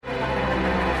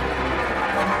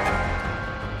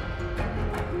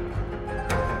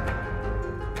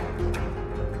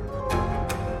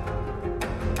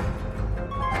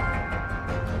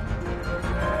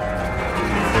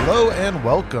Hello and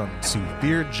welcome to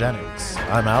Feargenics.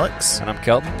 I'm Alex. And I'm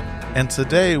Kelton. And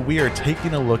today we are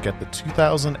taking a look at the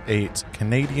 2008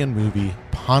 Canadian movie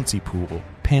Pontypool.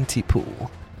 Pontypool.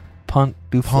 Pont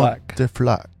du Flac. de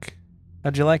Flac.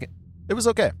 How'd you like it? It was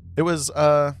okay. It was,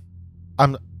 I'm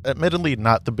admittedly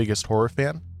not the biggest horror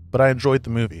fan, but I enjoyed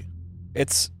the movie.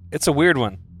 It's a weird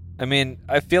one. I mean,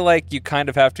 I feel like you kind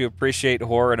of have to appreciate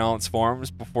horror in all its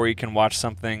forms before you can watch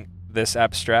something this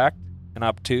abstract and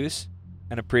obtuse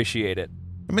and appreciate it.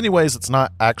 In many ways, it's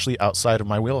not actually outside of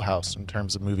my wheelhouse in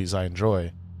terms of movies I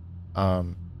enjoy.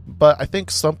 But I think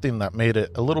something that made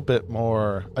it a little bit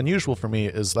more unusual for me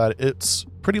is that it's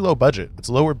pretty low budget. It's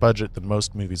lower budget than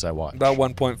most movies I watch. About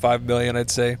 $1.5 million, I'd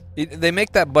say. They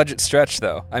make that budget stretch,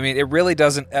 though. I mean, it really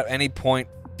doesn't at any point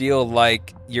feel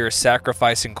like you're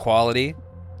sacrificing quality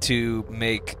to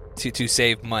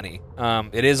save money.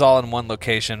 It is all in one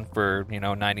location for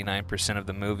 99% of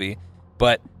the movie,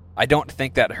 but I don't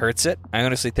think that hurts it. I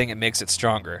honestly think it makes it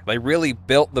stronger. They really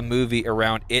built the movie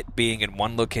around it being in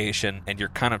one location, and you're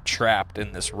kind of trapped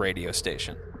in this radio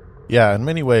station. Yeah, in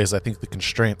many ways, I think the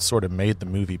constraints sort of made the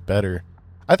movie better.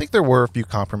 I think there were a few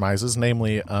compromises,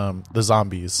 namely the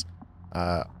zombies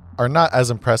are not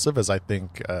as impressive as I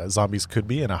think zombies could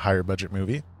be in a higher budget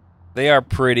movie. They are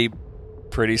pretty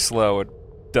slow and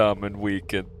dumb and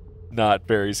weak and not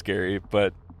very scary,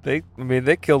 but they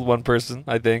killed one person,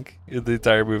 I think, in the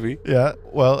entire movie. Yeah,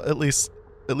 well, at least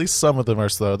some of them are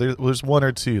slow. There's one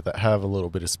or two that have a little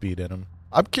bit of speed in them.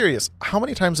 I'm curious, how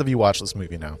many times have you watched this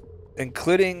movie now?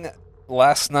 Including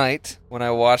last night when I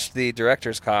watched the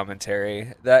director's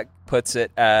commentary. That puts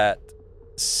it at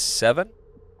 7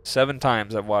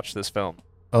 times I've watched this film.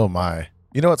 Oh my.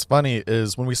 You know what's funny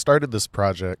is when we started this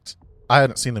project, I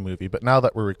hadn't seen the movie, but now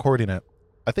that we're recording it,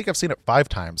 I think I've seen it 5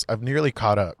 times. I've nearly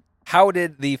caught up. How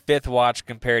did the 5th watch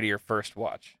compare to your first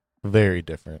watch? Very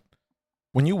different.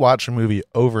 When you watch a movie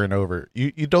over and over,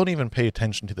 you don't even pay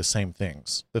attention to the same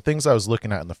things. The things I was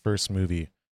looking at in the first movie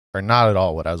are not at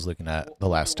all what I was looking at the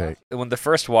last take. When the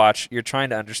first watch, you're trying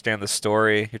to understand the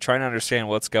story. You're trying to understand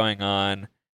what's going on.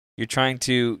 You're trying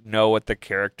to know what the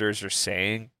characters are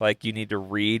saying. Like, you need to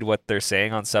read what they're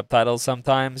saying on subtitles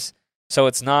sometimes. So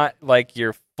it's not like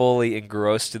you're fully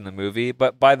engrossed in the movie.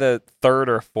 But by the 3rd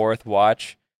or 4th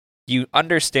watch, you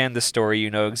understand the story, you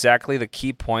know exactly the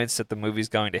key points that the movie's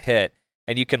going to hit,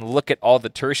 and you can look at all the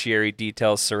tertiary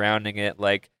details surrounding it,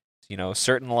 like,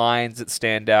 certain lines that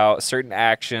stand out, certain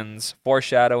actions,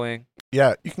 foreshadowing.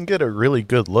 Yeah, you can get a really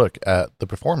good look at the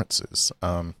performances,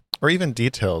 or even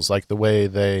details like the way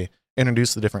they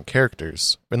introduce the different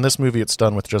characters. In this movie, it's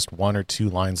done with just 1 or 2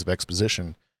 lines of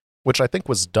exposition, which I think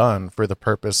was done for the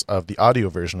purpose of the audio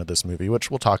version of this movie,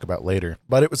 which we'll talk about later.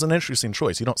 But it was an interesting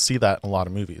choice. You don't see that in a lot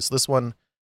of movies. This one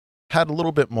had a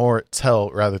little bit more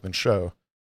tell rather than show,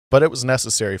 but it was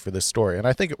necessary for this story, and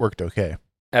I think it worked okay.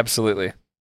 Absolutely.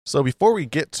 So before we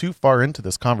get too far into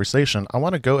this conversation, I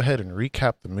want to go ahead and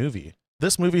recap the movie.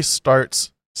 This movie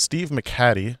starts Steve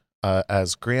McHattie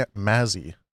as Grant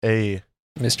Mazzy,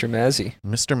 Mr.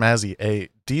 Mazzy, a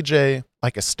DJ,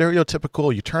 like a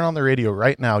stereotypical, you turn on the radio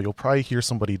right now, you'll probably hear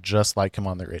somebody just like him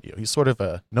on the radio. He's sort of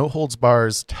a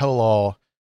no-holds-bars, tell-all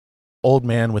old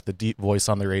man with a deep voice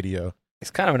on the radio. He's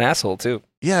kind of an asshole, too.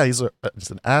 Yeah, he's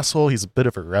an asshole. He's a bit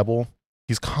of a rebel.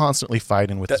 He's constantly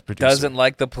fighting with his producer. Doesn't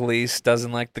like the police,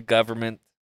 doesn't like the government.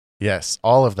 Yes,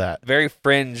 all of that. Very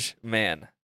fringe man.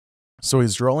 So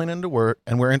he's rolling into work,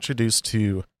 and we're introduced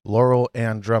to Laurel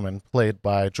Ann Drummond, played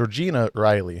by Georgina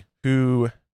Riley,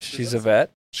 who... She's a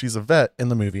vet? She's a vet in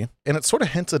the movie, and it's sort of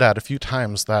hinted at a few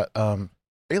times that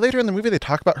later in the movie they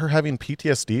talk about her having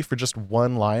PTSD for just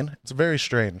one line. It's very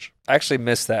strange. I actually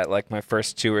missed that, like my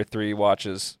first 2 or 3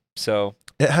 watches, so...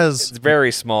 It's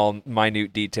very small,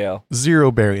 minute detail.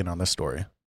 Zero bearing on the story,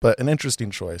 but an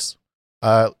interesting choice.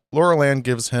 Laurel Ann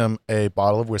gives him a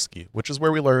bottle of whiskey, which is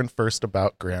where we learn first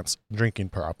about Grant's drinking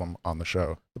problem on the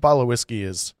show. The bottle of whiskey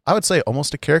is, I would say,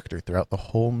 almost a character throughout the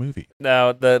whole movie.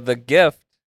 Now, the gift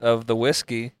of the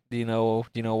whiskey, do you know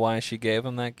why she gave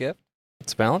him that gift?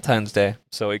 It's Valentine's Day,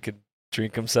 so he could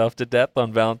drink himself to death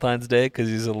on Valentine's Day because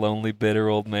he's a lonely, bitter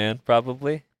old man,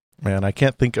 probably. Man, I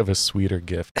can't think of a sweeter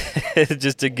gift.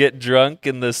 Just to get drunk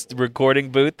in this recording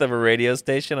booth of a radio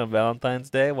station on Valentine's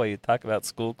Day while you talk about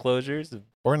school closures.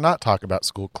 Or not talk about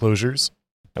school closures.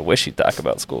 I wish you'd talk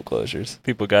about school closures.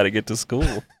 People got to get to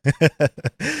school.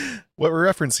 What we're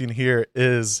referencing here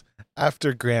is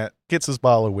after Grant gets his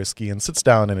bottle of whiskey and sits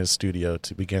down in his studio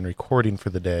to begin recording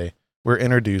for the day, we're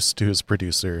introduced to his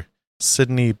producer,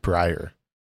 Sydney Breyer,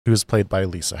 who is played by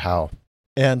Lisa Howe.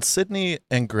 And Sydney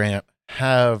and Grant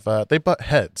they butt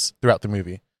heads throughout the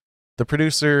movie. The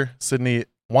producer, Sydney,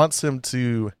 wants him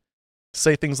to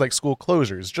say things like school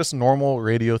closures, just normal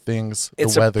radio things,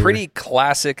 It's the weather. a pretty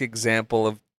classic example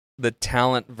of the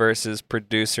talent versus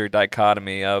producer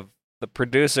dichotomy of the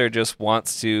producer just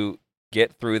wants to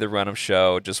get through the run of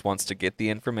show, just wants to get the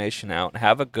information out,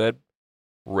 have a good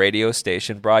radio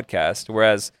station broadcast.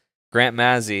 Whereas Grant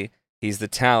Mazzy, he's the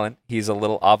talent, he's a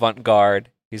little avant-garde,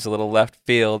 he's a little left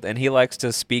field, and he likes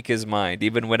to speak his mind,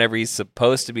 even whenever he's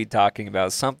supposed to be talking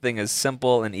about something as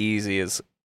simple and easy as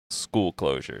school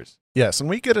closures. Yes, and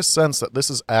we get a sense that this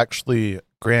is actually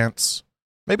Grant's,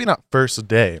 maybe not first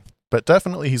day, but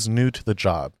definitely he's new to the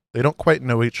job. They don't quite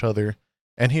know each other,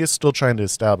 and he is still trying to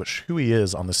establish who he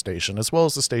is on the station, as well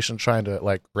as the station trying to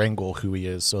like wrangle who he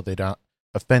is so they're not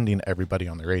offending everybody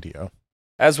on the radio.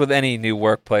 As with any new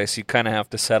workplace, you kind of have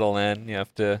to settle in. You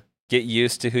have to get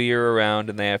used to who you're around,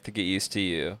 and they have to get used to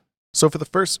you. So for the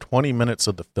first 20 minutes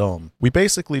of the film, we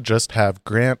basically just have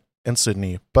Grant and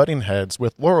Sydney butting heads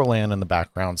with Laurel Ann in the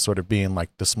background, sort of being like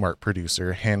the smart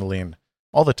producer, handling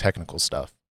all the technical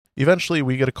stuff. Eventually,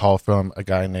 we get a call from a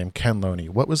guy named Ken Loney.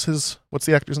 What's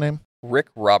the actor's name? Rick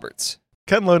Roberts.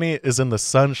 Ken Loney is in the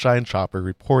Sunshine Chopper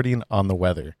reporting on the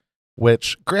weather,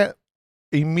 which Grant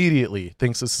immediately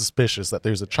thinks is suspicious that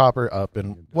there's a chopper up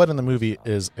in what in the movie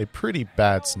is a pretty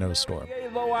bad snowstorm.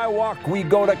 Though I walk, we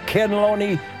go to Ken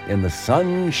Loney in the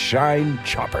Sunshine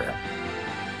Chopper.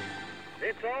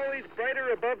 It's always brighter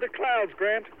above the clouds,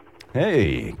 Grant.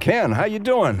 Hey, Ken, how you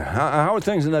doing? How are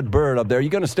things in that bird up there? You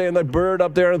going to stay in that bird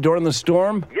up there during the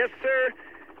storm? Yes, sir.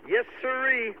 Yes,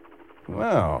 sirree.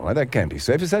 Well, that can't be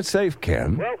safe. Is that safe,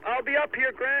 Ken? Well, I'll be up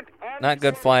here, Grant. Not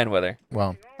good flying weather.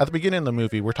 Well, at the beginning of the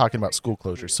movie, we're talking about school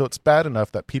closures, so it's bad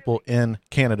enough that people in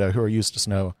Canada who are used to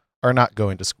snow are not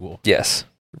going to school. Yes.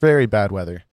 Very bad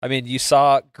weather. I mean, you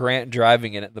saw Grant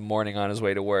driving in it the morning on his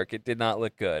way to work. It did not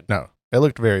look good. No, it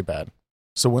looked very bad.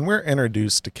 So when we're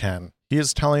introduced to Ken, he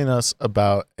is telling us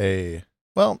about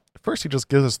first he just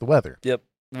gives us the weather. Yep.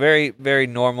 Very, very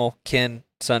normal Ken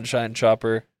Sunshine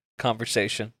Chopper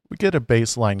conversation. We get a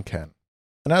baseline Ken.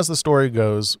 And as the story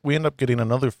goes, we end up getting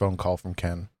another phone call from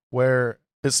Ken, where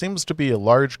it seems to be a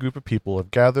large group of people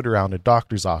have gathered around a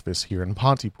doctor's office here in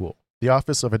Pontypool, the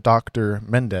office of a Dr.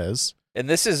 Mendez. And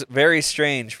this is very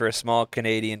strange for a small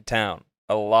Canadian town.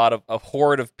 A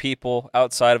horde of people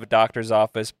outside of a doctor's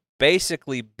office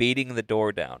basically beating the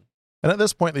door down. And at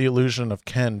this point, the illusion of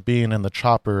Ken being in the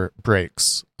chopper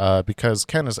breaks, because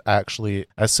Ken is actually,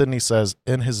 as Sydney says,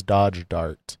 in his Dodge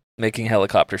Dart. Making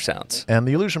helicopter sounds. And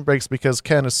the illusion breaks because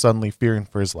Ken is suddenly fearing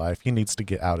for his life. He needs to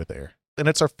get out of there. And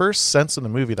it's our first sense in the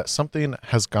movie that something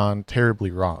has gone terribly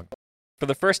wrong. For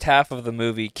the first half of the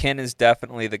movie, Ken is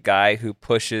definitely the guy who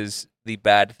pushes the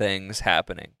bad things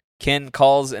happening. Ken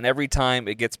calls, and every time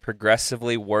it gets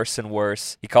progressively worse and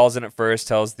worse. He calls in at first,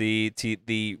 tells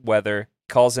the weather,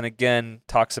 calls in again,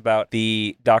 talks about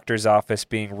the doctor's office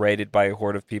being raided by a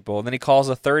horde of people, and then he calls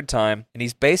a third time, and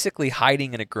he's basically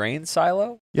hiding in a grain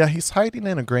silo. Yeah, he's hiding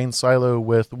in a grain silo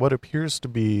with what appears to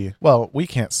be, well, we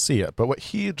can't see it, but what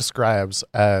he describes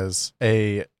as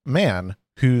a man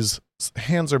whose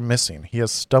hands are missing. He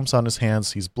has stumps on his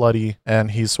hands, he's bloody,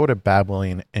 and he's sort of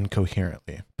babbling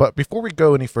incoherently. But before we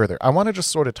go any further, I want to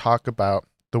just sort of talk about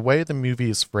the way the movie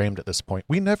is framed at this point.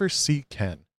 We never see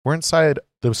Ken. We're inside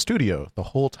the studio the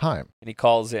whole time. And he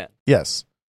calls in. Yes.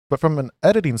 But from an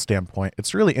editing standpoint,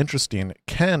 it's really interesting.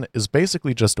 Ken is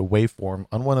basically just a waveform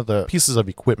on one of the pieces of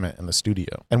equipment in the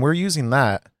studio. And we're using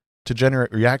that to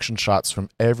generate reaction shots from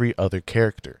every other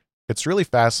character. It's really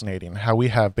fascinating how we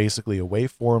have basically a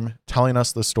waveform telling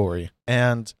us the story.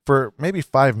 And for maybe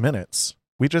 5 minutes,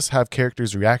 we just have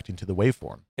characters reacting to the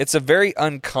waveform. It's a very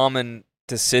uncommon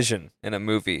decision in a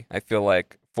movie, I feel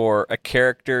like, for a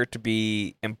character to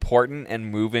be important and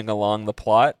moving along the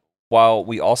plot while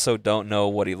we also don't know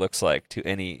what he looks like to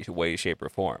any way, shape, or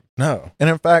form. No. And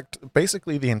in fact,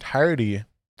 basically the entirety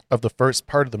of the first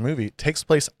part of the movie takes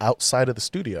place outside of the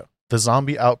studio. The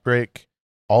zombie outbreak,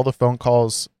 all the phone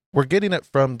calls, we're getting it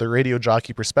from the radio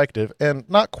jockey perspective and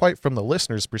not quite from the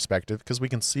listener's perspective because we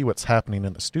can see what's happening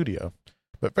in the studio,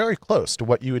 but very close to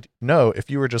what you would know if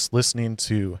you were just listening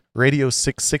to Radio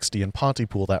 660 in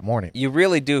Pontypool that morning. You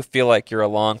really do feel like you're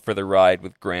along for the ride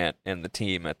with Grant and the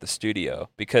team at the studio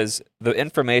because the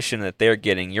information that they're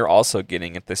getting, you're also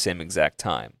getting at the same exact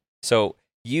time. So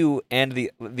you and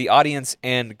the audience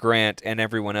and Grant and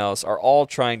everyone else are all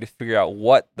trying to figure out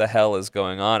what the hell is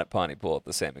going on at Pontypool at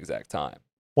the same exact time.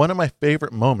 One of my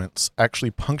favorite moments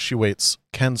actually punctuates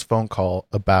Ken's phone call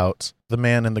about the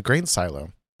man in the grain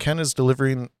silo. Ken is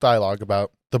delivering dialogue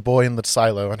about the boy in the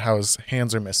silo and how his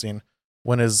hands are missing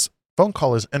when his phone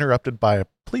call is interrupted by a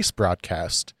police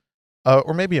broadcast,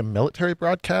 or maybe a military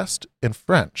broadcast in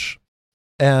French.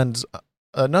 And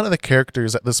none of the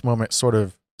characters at this moment sort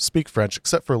of speak French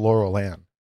except for Laurel Ann,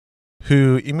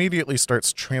 who immediately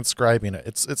starts transcribing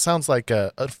it. It sounds like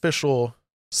a official,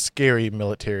 scary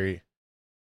military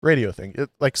radio thing.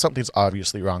 Like something's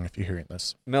obviously wrong if you're hearing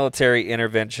this. Military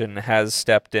intervention has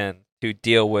stepped in to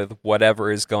deal with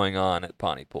whatever is going on at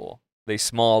Pontypool, the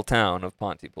small town of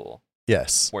Pontypool,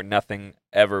 Yes. where nothing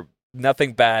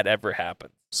bad ever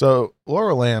happens. So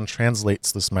Laurel Ann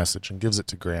translates this message and gives it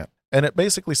to Grant. And it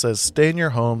basically says, stay in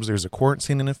your homes, there's a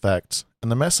quarantine in effect.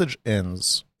 And the message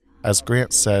ends, as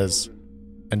Grant says,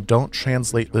 and don't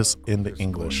translate this into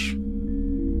English.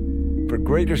 For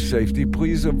greater safety,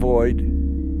 please avoid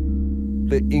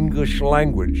the English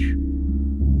language.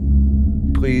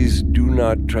 Please do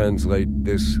not translate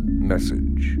this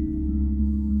message.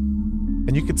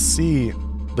 And you could see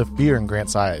the fear in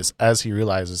Grant's eyes as he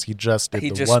realizes he just did He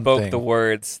the just one spoke thing. the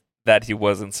words that he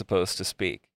wasn't supposed to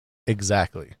speak.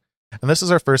 Exactly. And this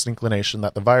is our first inclination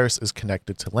that the virus is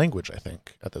connected to language, I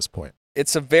think, at this point.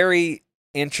 It's a very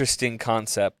interesting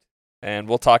concept, and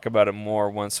we'll talk about it more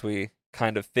once we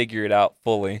kind of figure it out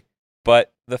fully.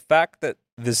 But the fact that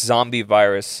this zombie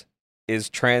virus is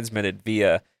transmitted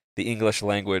via the English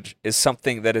language is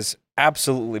something that is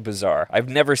absolutely bizarre. I've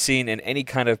never seen in any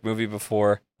kind of movie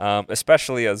before,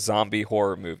 especially a zombie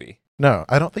horror movie. No,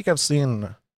 I don't think I've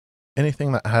seen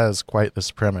anything that has quite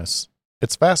this premise.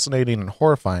 It's fascinating and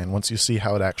horrifying once you see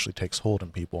how it actually takes hold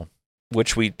in people.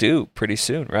 Which we do pretty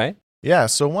soon, right? Yeah,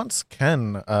 so once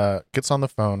Ken gets on the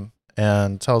phone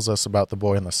and tells us about the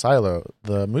boy in the silo,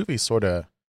 the movie sort of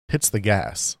hits the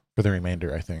gas for the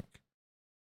remainder, I think.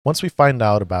 Once we find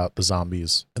out about the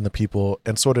zombies and the people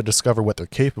and sort of discover what they're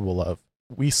capable of,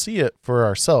 we see it for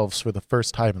ourselves for the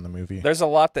first time in the movie. There's a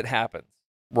lot that happens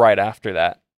right after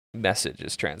that message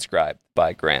is transcribed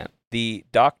by Grant. The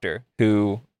doctor,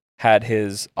 who had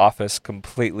his office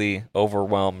completely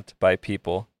overwhelmed by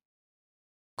people,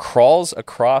 crawls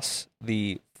across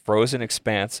the frozen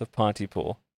expanse of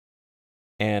Pontypool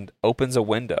and opens a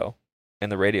window in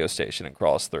the radio station and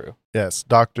crawls through. Yes,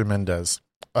 Dr. Mendez,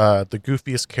 the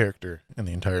goofiest character in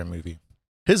the entire movie.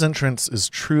 His entrance is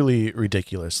truly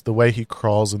ridiculous. The way he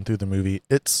crawls in through the movie,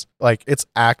 it's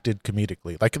acted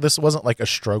comedically. Like, this wasn't like a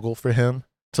struggle for him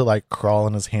to like crawl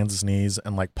on his hands and knees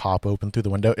and like pop open through the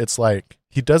window. It's like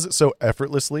he does it so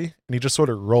effortlessly and he just sort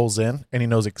of rolls in and he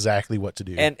knows exactly what to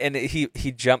do. And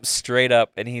he jumps straight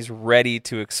up and he's ready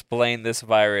to explain this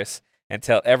virus and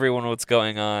tell everyone what's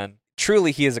going on.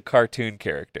 Truly, he is a cartoon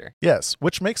character. Yes,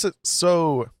 which makes it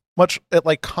so much, it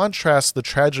like contrasts the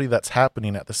tragedy that's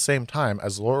happening at the same time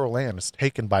as Laurel Ann is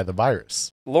taken by the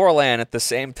virus. Laurel Ann, at the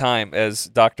same time as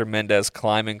Dr. Mendez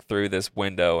climbing through this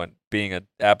window and being an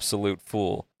absolute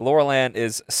fool, Laurel Ann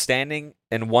is standing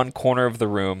in one corner of the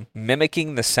room,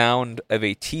 mimicking the sound of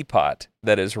a teapot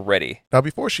that is ready. Now,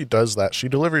 before she does that, she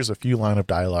delivers a few lines of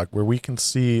dialogue where we can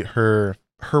see her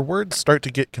words start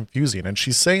to get confusing, and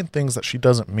she's saying things that she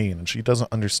doesn't mean, and she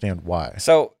doesn't understand why.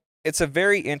 So it's a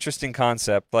very interesting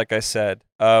concept, like I said,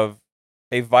 of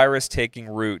a virus taking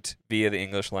root via the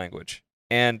English language.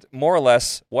 And more or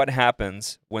less what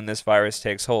happens when this virus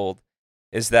takes hold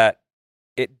is that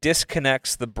it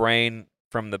disconnects the brain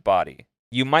from the body.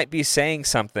 You might be saying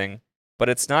something, but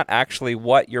it's not actually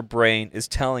what your brain is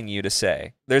telling you to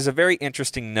say. There's a very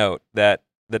interesting note that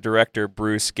the director,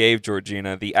 Bruce, gave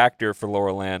Georgina, the actor for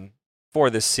Laurel Ann, for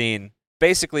this scene.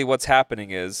 Basically what's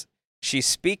happening is she's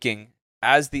speaking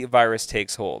as the virus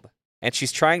takes hold, and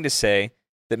she's trying to say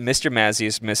that Mr. Mazzy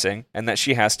is missing and that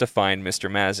she has to find Mr.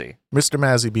 Mazzy. Mr.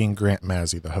 Mazzy being Grant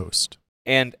Mazzy, the host.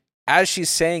 And as she's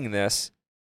saying this,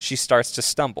 she starts to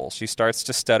stumble. She starts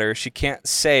to stutter. She can't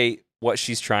say what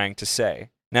she's trying to say.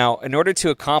 Now, in order to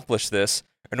accomplish this,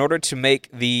 in order to make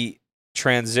the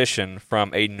transition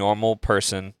from a normal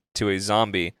person to a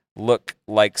zombie look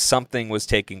like something was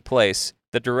taking place,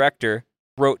 the director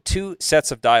wrote 2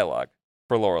 sets of dialogue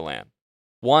for Laurel Ann.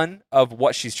 One of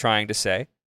what she's trying to say,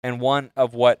 and one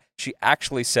of what she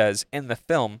actually says in the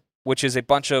film, which is a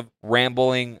bunch of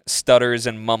rambling stutters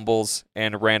and mumbles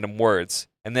and random words.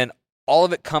 And then all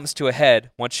of it comes to a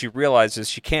head once she realizes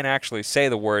she can't actually say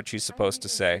the word she's supposed to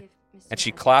say, and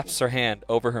she claps her hand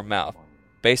over her mouth,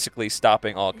 basically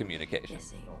stopping all communication.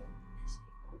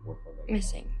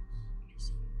 Missing.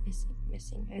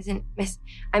 As in, Mr.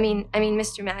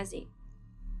 Mazzy.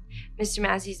 Mr.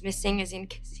 Mazzy's missing as in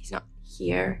because he's not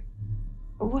here.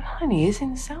 Well, honey, it's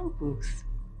in the sound booth.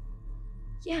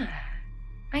 Yeah,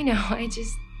 I know.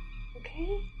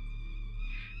 Okay?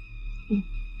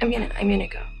 I'm gonna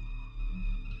go.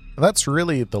 And that's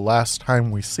really the last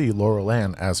time we see Laurel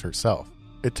Ann as herself.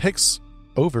 It takes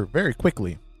over very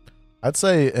quickly. I'd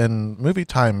say in movie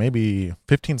time, maybe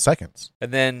 15 seconds.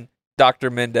 And then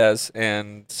Dr. Mendez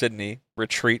and Sydney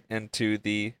retreat into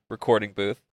the recording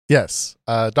booth. Yes.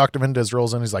 Dr. Mendez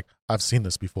rolls in. He's like, I've seen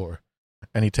this before.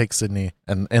 And he takes Sydney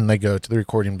and they go to the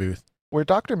recording booth where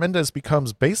Dr. Mendez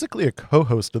becomes basically a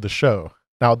co-host of the show.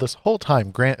 Now, this whole time,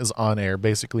 Grant is on air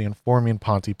basically informing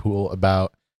Pontypool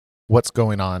about what's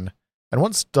going on. And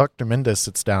once Dr. Mendez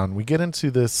sits down, we get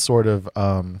into this sort of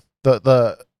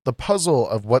the puzzle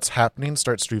of what's happening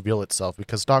starts to reveal itself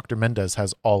because Dr. Mendez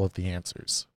has all of the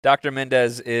answers. Dr.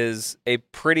 Mendez is a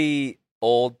pretty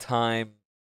old-time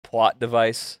plot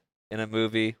device in a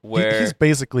movie where He's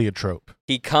basically a trope.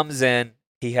 he comes in,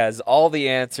 he has all the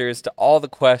answers to all the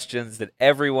questions that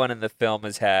everyone in the film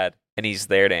has had, and he's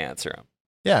there to answer them.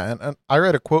 Yeah, and I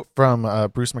read a quote from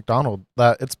Bruce McDonald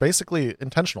that it's basically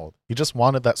intentional. He just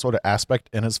wanted that sort of aspect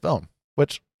in his film,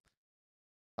 which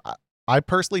I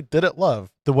personally didn't love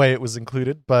the way it was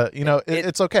included, but,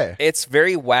 it's okay. It's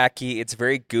very wacky, it's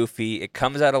very goofy, it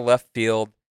comes out of left field,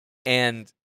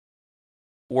 and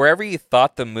wherever you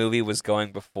thought the movie was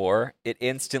going before, it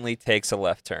instantly takes a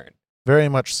left turn. Very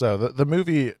much so. The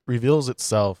movie reveals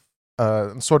itself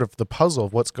and sort of the puzzle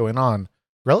of what's going on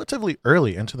relatively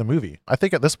early into the movie. I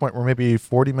think at this point we're maybe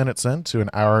 40 minutes into an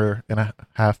hour and a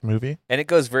half movie. And it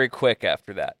goes very quick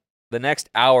after that. The next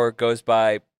hour goes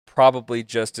by probably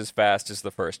just as fast as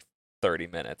the first 30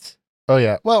 minutes. Oh,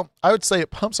 yeah. Well, I would say it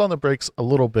pumps on the brakes a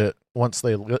little bit once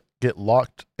they get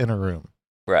locked in a room.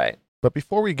 Right. But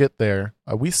before we get there,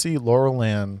 we see Laurel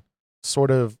Ann sort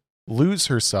of lose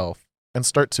herself and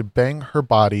start to bang her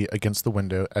body against the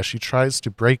window as she tries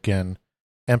to break in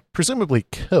and presumably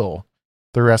kill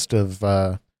the rest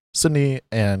of Sydney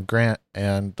and Grant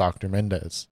and Dr.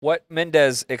 Mendez. What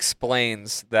Mendez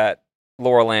explains that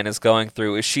Laurel Ann is going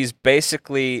through is she's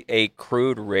basically a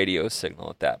crude radio signal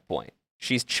at that point.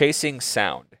 She's chasing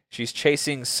sound. She's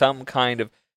chasing some kind of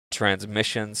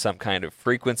transmission, some kind of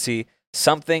frequency,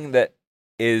 something that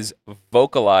is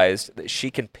vocalized that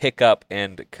she can pick up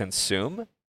and consume.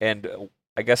 And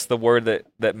I guess the word that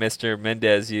Mr.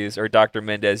 Mendez used, or Dr.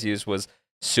 Mendez used, was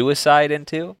suicide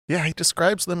into. Yeah, he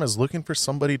describes them as looking for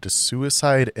somebody to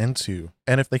suicide into.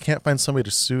 And if they can't find somebody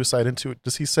to suicide into,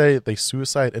 does he say they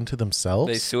suicide into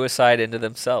themselves? They suicide into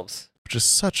themselves. Which is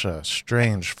such a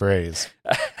strange phrase.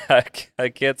 I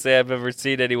can't say I've ever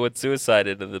seen anyone suicide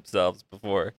into themselves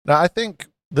before. Now, I think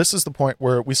this is the point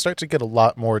where we start to get a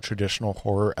lot more traditional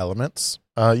horror elements.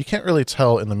 You can't really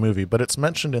tell in the movie, but it's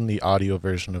mentioned in the audio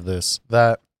version of this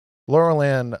that Laurel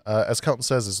Ann, as Kelton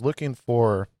says, is looking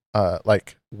for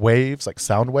waves, like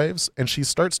sound waves, and she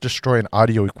starts destroying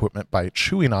audio equipment by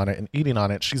chewing on it and eating on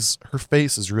it. Her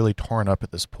face is really torn up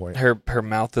at this point. Her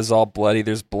mouth is all bloody.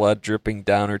 There's blood dripping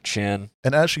down her chin.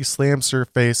 And as she slams her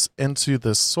face into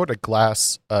this sort of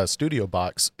glass studio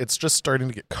box, it's just starting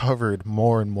to get covered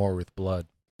more and more with blood.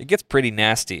 It gets pretty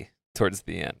nasty towards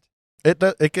the end.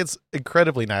 It gets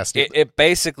incredibly nasty. It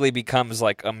basically becomes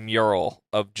like a mural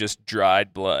of just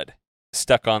dried blood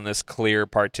stuck on this clear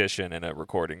partition in a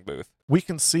recording booth. We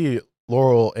can see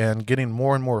Laurel Ann getting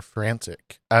more and more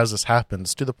frantic as this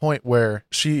happens, to the point where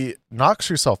she knocks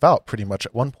herself out pretty much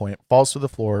at one point, falls to the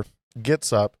floor,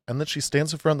 gets up, and then she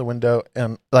stands in front of the window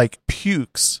and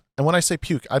pukes. And when I say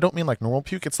puke, I don't mean like normal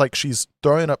puke. It's like she's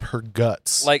throwing up her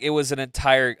guts. Like it was an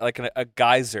entire, a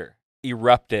geyser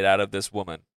erupted out of this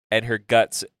woman, and her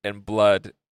guts and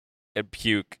blood and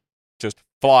puke just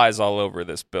flies all over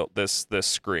this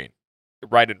screen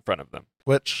right in front of them.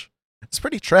 Which is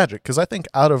pretty tragic, because I think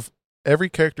out of every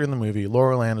character in the movie,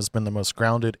 Laurel Ann has been the most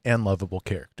grounded and lovable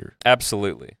character.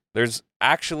 Absolutely. There's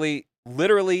actually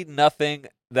literally nothing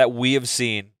that we have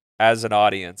seen as an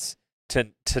audience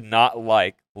to not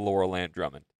like Laurel Ann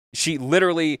Drummond. She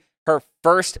literally, her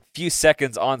first few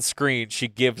seconds on screen, she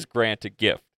gives Grant a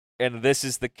gift. And this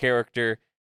is the character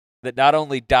that not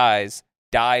only dies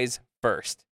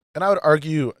first. And I would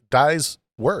argue dies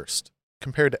worst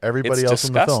compared to everybody else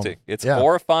in the film. It's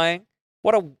horrifying.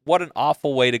 What an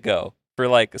awful way to go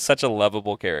for such a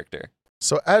lovable character.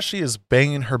 So as she is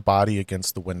banging her body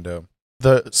against the window,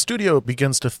 the studio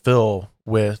begins to fill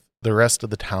with the rest of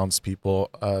the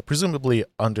townspeople, presumably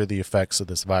under the effects of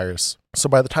this virus. So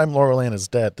by the time Laurel Ann is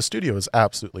dead, the studio is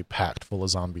absolutely packed full of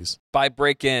zombies. By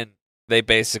break-in, they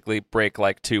basically break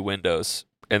 2 windows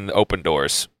and open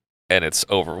doors, and it's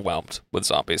overwhelmed with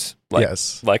zombies.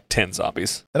 Yes. 10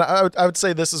 zombies. And I would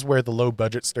say this is where the low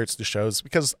budget starts to show,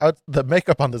 because the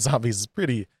makeup on the zombies is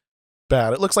pretty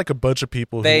bad. It looks like a bunch of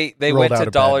people They who went rolled out to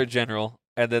of Dollar bed. General,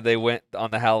 and then they went on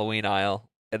the Halloween aisle,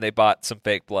 and they bought some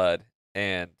fake blood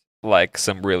and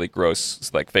some really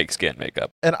gross fake skin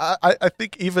makeup. And I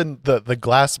think even the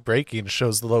glass breaking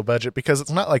shows the low budget, because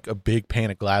it's not like a big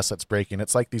pane of glass that's breaking.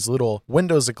 It's like these little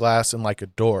windows of glass and a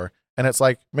door. And it's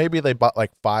like maybe they bought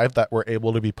like 5 that were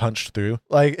able to be punched through.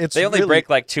 Like it's They only really,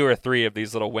 break like 2 or 3 of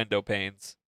these little window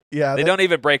panes. yeah. They don't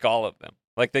even break all of them.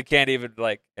 Like they can't even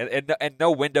like, and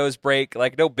no windows break.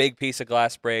 Like no big piece of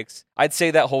glass breaks. I'd say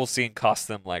that whole scene cost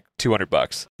them like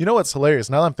 $200. You know what's hilarious?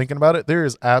 Now that I'm thinking about it, there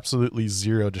is absolutely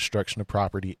zero destruction of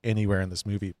property anywhere in this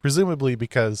movie. Presumably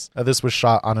because this was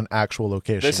shot on an actual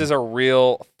location. This is a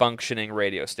real functioning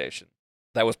radio station.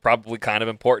 That was probably kind of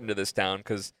important to this town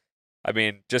because, I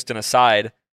mean, just an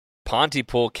aside,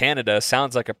 Pontypool, Canada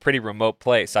sounds like a pretty remote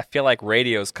place. I feel like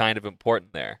radio is kind of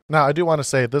important there. Now, I do want to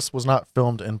say this was not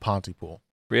filmed in Pontypool.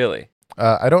 Really?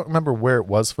 I don't remember where it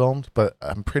was filmed, but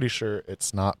I'm pretty sure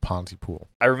it's not Pontypool.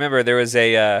 I remember there was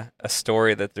a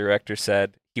story that the director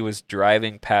said he was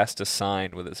driving past a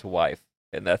sign with his wife,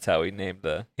 and that's how he named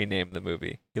the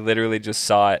movie. He literally just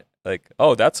saw it like,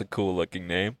 oh, that's a cool looking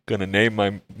name. Gonna name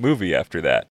my movie after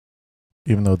that.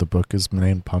 Even though the book is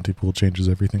named Pontypool Changes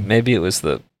Everything. Maybe it was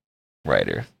the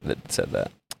writer that said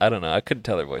that. I don't know. I couldn't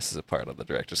tell their voices apart on the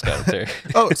director's commentary.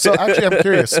 Oh, so actually I'm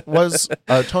curious. Was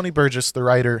Tony Burgess the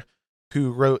writer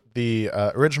who wrote the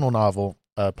original novel,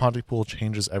 Pontypool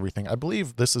Changes Everything? I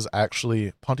believe this is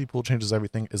actually, Pontypool Changes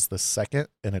Everything is the second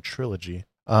in a trilogy.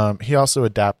 He also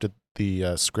adapted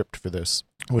the script for this,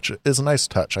 which is a nice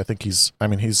touch. I think he's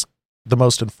the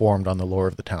most informed on the lore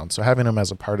of the town. So having him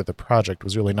as a part of the project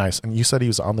was really nice. And you said he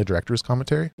was on the director's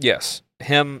commentary? Yes.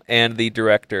 Him and the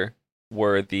director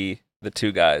were the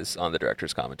 2 guys on the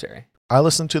director's commentary. I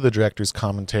listened to the director's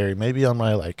commentary maybe on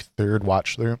my like 3rd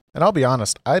watch through, and I'll be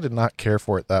honest, I did not care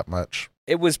for it that much.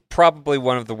 It was probably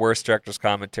one of the worst director's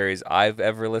commentaries I've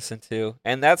ever listened to,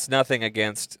 and that's nothing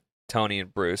against Tony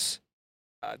and Bruce.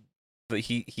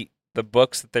 The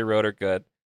books that they wrote are good,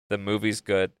 the movie's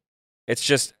good. It's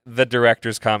just the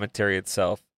director's commentary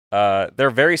itself. They're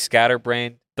very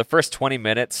scatterbrained. The first 20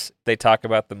 minutes, they talk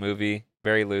about the movie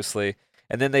very loosely.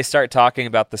 And then they start talking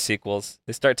about the sequels.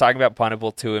 They start talking about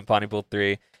Pontypool 2 and Pontypool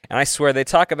 3. And I swear they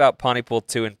talk about Pontypool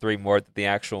 2 and 3 more than the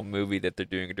actual movie that they're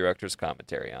doing a director's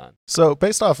commentary on. So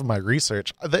based off of my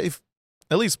research, at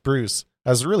least Bruce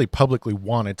has really publicly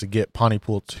wanted to get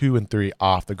Pontypool 2 and 3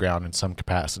 off the ground in some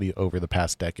capacity over the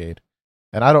past decade.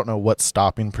 And I don't know what's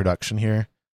stopping production here,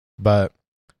 but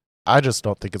I just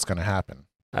don't think it's going to happen.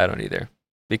 I don't either.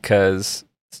 Because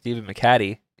Stephen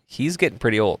McHattie, he's getting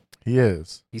pretty old. He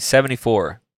is. He's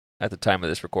 74 at the time of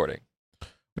this recording.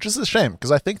 Which is a shame,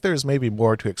 because I think there's maybe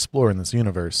more to explore in this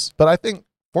universe. But I think,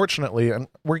 fortunately, and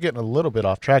we're getting a little bit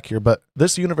off track here, but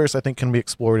this universe, I think, can be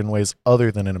explored in ways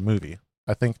other than in a movie.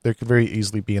 I think there could very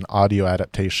easily be an audio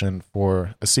adaptation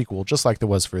for a sequel, just like there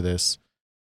was for this.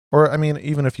 Or, I mean,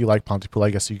 even if you like Pontypool, I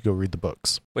guess you could go read the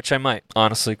books. Which I might,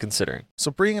 honestly considering.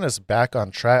 So bringing us back on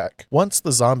track, once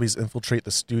the zombies infiltrate the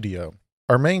studio,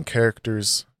 our main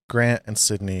characters, Grant and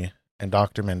Sydney and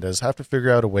Dr. Mendez, have to figure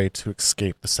out a way to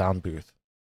escape the sound booth.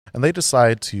 And they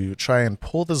decide to try and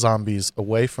pull the zombies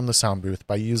away from the sound booth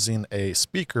by using a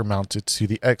speaker mounted to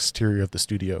the exterior of the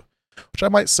studio, which I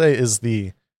might say is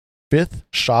the 5th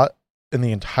shot in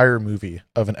the entire movie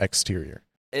of an exterior.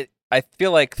 I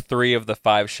feel like 3 of the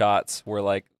 5 shots were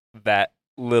like that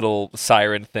little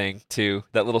siren thing too,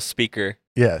 that little speaker.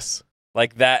 Yes.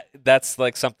 Like that's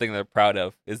like something they're proud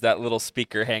of, is that little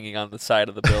speaker hanging on the side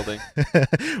of the building.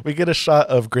 We get a shot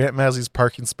of Grant Massey's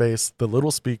parking space, the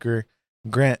little speaker,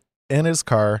 Grant in his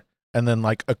car, and then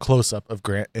like a close-up of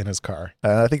Grant in his car.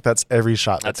 I think that's every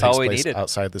shot that That's takes all we place needed.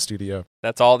 outside the studio.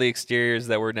 That's all the exteriors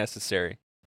that were necessary.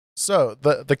 So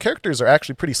the characters are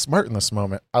actually pretty smart in this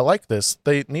moment. I like this.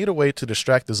 They need a way to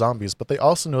distract the zombies, but they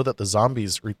also know that the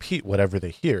zombies repeat whatever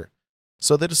they hear.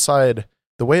 So they decide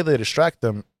the way they distract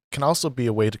them can also be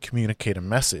a way to communicate a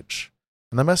message.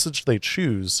 And the message they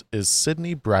choose is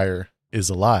Sydney Briar is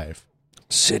alive.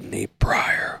 Sydney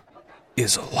Briar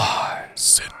is alive.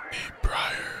 Sydney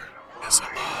Briar is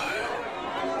alive.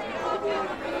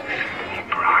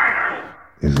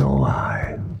 Is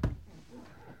alive.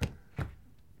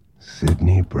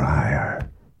 Sydney Briar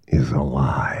is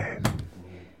alive.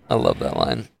 I love that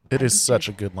line. It is such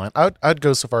a good line. I'd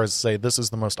go so far as to say this is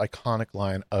the most iconic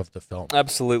line of the film.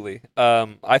 Absolutely.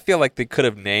 I feel like they could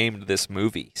have named this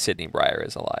movie Sydney Briar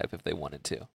is Alive if they wanted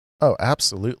to. Oh,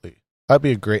 absolutely. That'd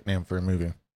be a great name for a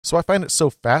movie. So I find it so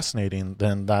fascinating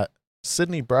then that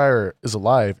Sydney Briar is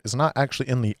Alive is not actually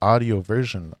in the audio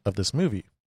version of this movie.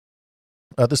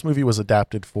 This movie was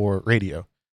adapted for radio,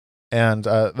 and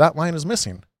that line is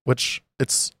missing, which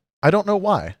I don't know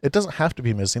why. It doesn't have to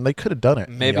be missing. They could have done it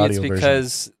in Maybe the it's audio version.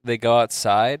 because they go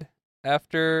outside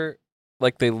after,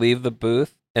 like they leave the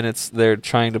booth, and they're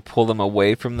trying to pull them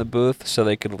away from the booth so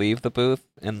they could leave the booth,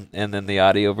 and then the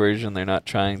audio version they're not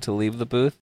trying to leave the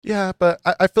booth. Yeah, but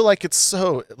I feel like it's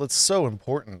so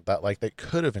important that like they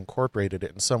could have incorporated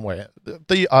it in some way.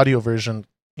 The audio version,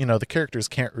 the characters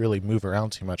can't really move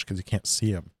around too much because you can't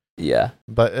see them. Yeah.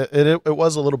 But it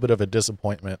was a little bit of a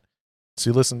disappointment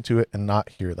to listen to it and not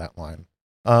hear that line.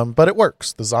 But it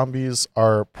works. The zombies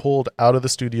are pulled out of the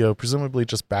studio, presumably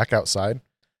just back outside,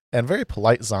 and very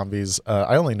polite zombies.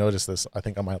 I only noticed this, I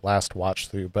think, on my last watch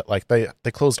through, but like they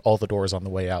closed all the doors on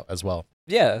the way out as well.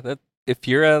 Yeah, if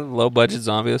you're a low-budget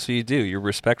zombie, that's what you do. You're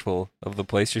respectful of the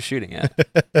place you're shooting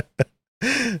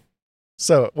at.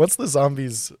 So once the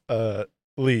zombies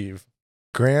leave,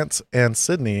 Grant and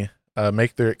Sydney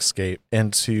make their escape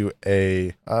into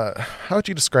a how would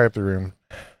you describe the room?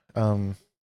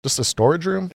 Just a storage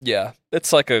room? Yeah,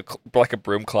 it's like a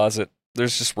broom closet.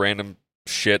 There's just random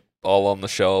shit all on the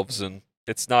shelves, and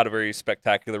it's not a very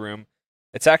spectacular room.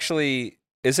 It's actually,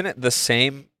 isn't it the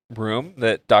same room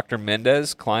that Dr.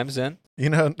 Mendez climbs in?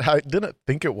 I didn't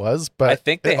think it was, but I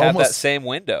think they have that same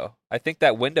window. I think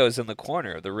that window is in the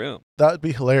corner of the room. That would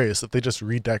be hilarious if they just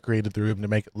redecorated the room to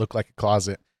make it look like a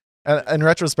closet. And in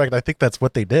retrospect, I think that's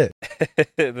what they did.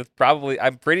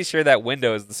 I'm pretty sure that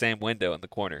window is the same window in the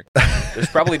corner. There's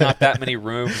probably not that many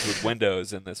rooms with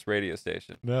windows in this radio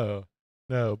station. No.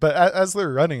 But as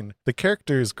they're running, the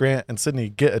characters, Grant and Sydney,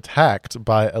 get attacked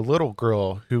by a little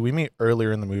girl who we meet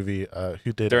earlier in the movie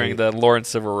who did during the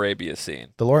Lawrence of Arabia scene.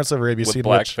 The Lawrence of Arabia with scene,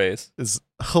 blackface, is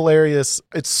hilarious.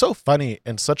 It's so funny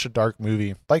in such a dark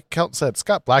movie. Like Count said, it's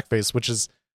got blackface, which is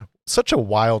such a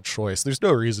wild choice. There's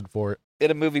no reason for it.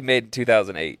 In a movie made in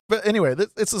 2008. But anyway,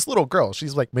 it's this little girl.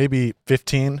 She's like maybe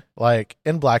 15, like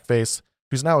in blackface,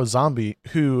 who's now a zombie,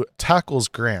 who tackles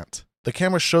Grant. The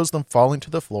camera shows them falling to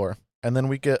the floor. And then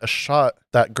we get a shot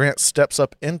that Grant steps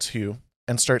up into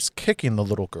and starts kicking the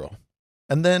little girl.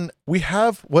 And then we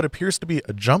have what appears to be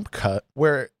a jump cut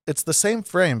where it's the same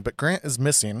frame, but Grant is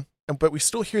missing, but we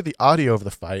still hear the audio of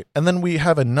the fight. And then we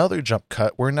have another jump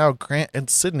cut where now Grant and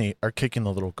Sydney are kicking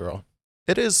the little girl.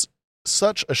 It is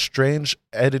such a strange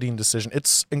editing decision.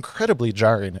 It's incredibly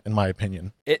jarring, in my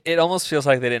opinion. It almost feels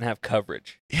like they didn't have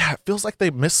coverage. Yeah, it feels like they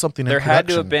missed something in production. There had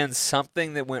to have been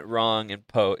something that went wrong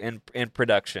in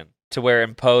production, to where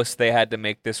in post they had to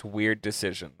make this weird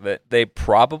decision that they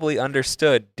probably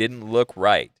understood didn't look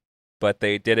right, but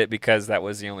they did it because that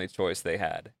was the only choice they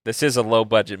had. This is a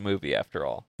low-budget movie, after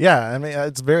all. Yeah, I mean,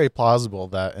 it's very plausible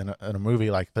that in a movie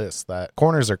like this, that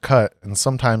corners are cut, and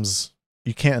sometimes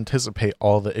you can't anticipate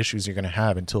all the issues you're going to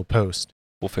have until post.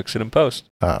 We'll fix it in post.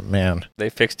 Man. They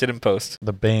fixed it in post.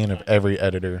 The bane of every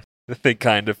editor. They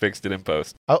kind of fixed it in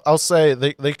post. I'll say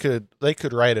they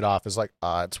could write it off as like,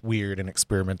 it's weird and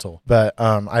experimental, but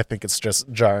I think it's just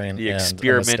jarring. The and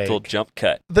experimental jump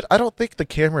cut. That I don't think the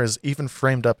camera is even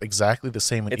framed up exactly the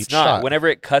same in each shot. It's not. Whenever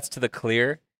it cuts to the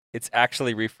clear, it's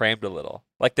actually reframed a little,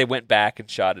 like they went back and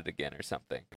shot it again or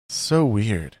something. So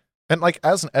weird. And like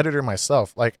as an editor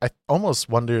myself, like I almost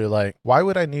wonder like why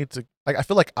would I need to like I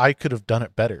feel like I could have done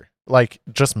it better. Like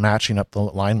just matching up the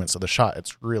alignments of the shot.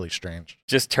 It's really strange.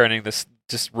 Just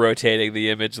rotating the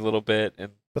image a little bit.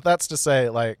 But that's to say,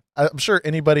 like, I'm sure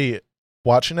anybody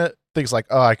watching it thinks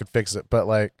like, I could fix it. But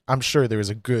like, I'm sure there is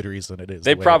a good reason it is.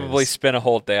 They probably spent a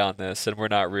whole day on this and we're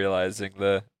not realizing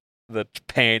the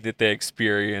pain that they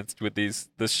experienced with this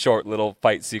short little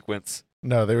fight sequence.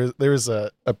 No, there was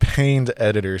a pained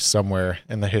editor somewhere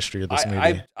in the history of this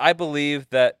movie. I believe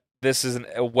that this is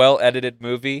a well-edited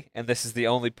movie, and this is the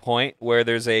only point where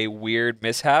there's a weird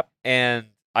mishap, and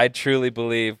I truly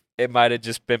believe it might have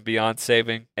just been beyond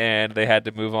saving, and they had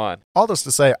to move on. All this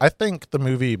to say, I think the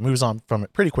movie moves on from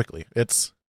it pretty quickly.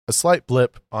 It's a slight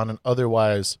blip on an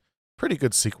otherwise pretty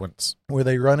good sequence, where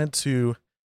they run into...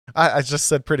 I just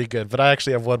said pretty good, but I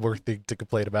actually have one more thing to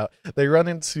complain about. They run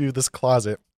into this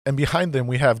closet, and behind them,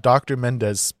 we have Dr.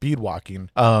 Mendez speed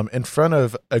walking in front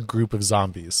of a group of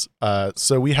zombies.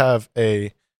 So we have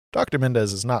Dr.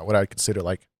 Mendez is not what I would consider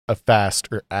like a fast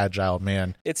or agile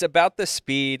man. It's about the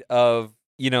speed of,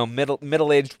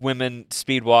 middle-aged women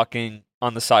speed walking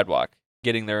on the sidewalk,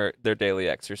 getting their daily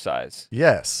exercise.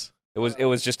 Yes. It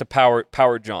was just a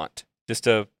power jaunt, just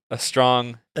a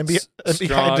strong... And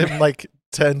behind him, like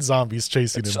 10 zombies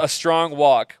chasing him. A strong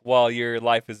walk while your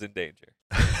life is in danger.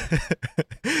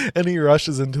 And he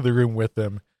rushes into the room with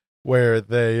them where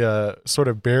they sort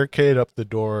of barricade up the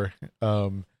door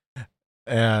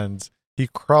and he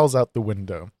crawls out the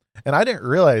window. And I didn't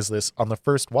realize this on the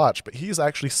first watch, but he's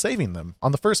actually saving them.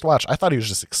 On the first watch, I thought he was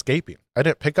just escaping. I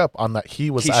didn't pick up on that he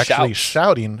was actually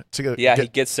shouting to he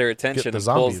gets their attention and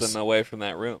pulls zombies. them away from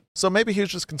that room. So maybe he was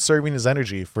just conserving his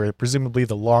energy for presumably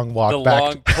the long walk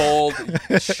back. The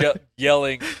long, cold,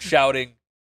 yelling, shouting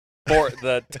for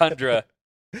the tundra.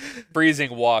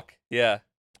 Freezing walk, yeah.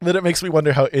 Then it makes me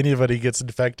wonder how anybody gets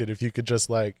infected if you could just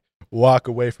like walk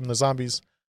away from the zombies.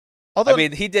 Although, I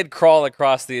mean, he did crawl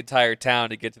across the entire town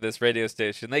to get to this radio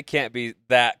station. They can't be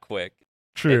that quick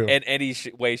true. in any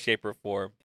way, shape, or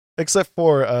form. Except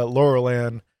for Laurel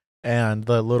Ann and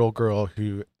the little girl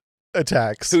who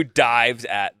attacks. Who dives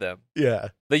at them. Yeah.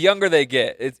 The younger they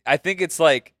get, I think it's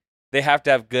like they have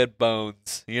to have good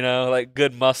bones, like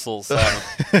good muscles on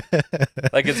them.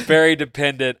 Like it's very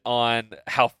dependent on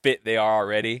how fit they are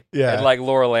already. Yeah. And like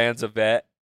Laurel Ann's a vet,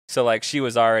 so like she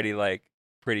was already like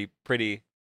pretty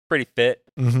fit.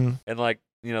 Mm-hmm. And like,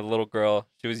 the little girl,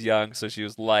 she was young, so she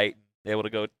was light, able to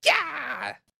go,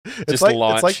 yeah! It's Just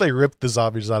launch. like they ripped the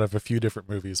zombies out of a few different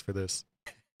movies for this.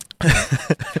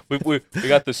 we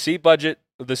got the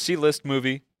C-list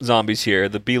movie zombies here,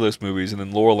 the B-list movies, and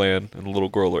then Laurel Ann and the little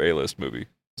girl are A-list movie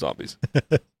zombies.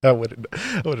 I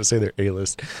wouldn't say they're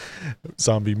A-list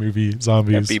zombie movie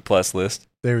zombies. B+ list.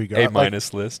 There we go. A-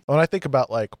 list. When I think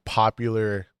about like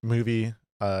popular movie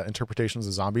interpretations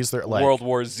of zombies, they're like World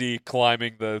War Z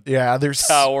climbing the they're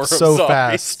tower so of zombies.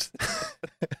 fast.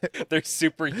 They're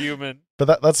superhuman.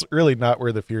 But that's really not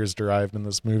where the fear is derived in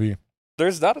this movie.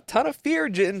 There's not a ton of fear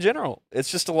in general. It's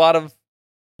just a lot of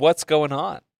what's going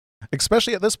on.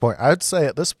 Especially at this point. I'd say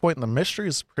at this point the mystery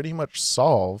is pretty much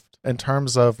solved in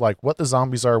terms of like what the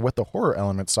zombies are, what the horror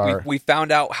elements are. We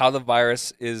found out how the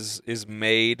virus is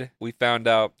made. We found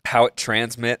out how it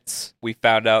transmits. We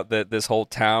found out that this whole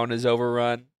town is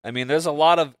overrun. I mean, there's a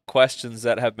lot of questions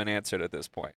that have been answered at this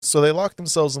point. So they lock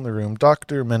themselves in the room.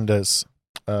 Dr. Mendez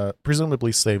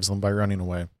presumably saves them by running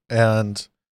away. And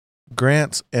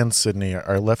Grant and Sidney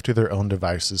are left to their own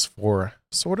devices for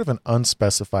sort of an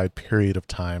unspecified period of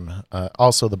time.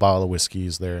 Also, the bottle of whiskey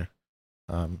is there,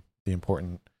 the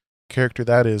important character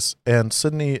that is. And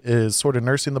Sidney is sort of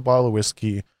nursing the bottle of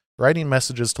whiskey, writing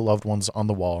messages to loved ones on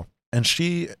the wall. And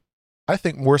she, I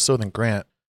think more so than Grant,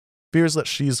 fears that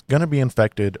she's going to be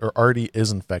infected or already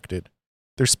is infected.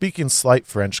 They're speaking slight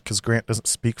French because Grant doesn't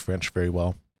speak French very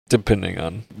well. Depending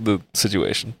on the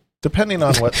situation. Depending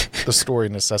on what the story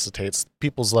necessitates,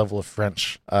 people's level of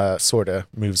French sort of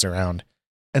moves around.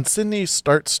 And Sidney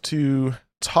starts to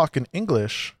talk in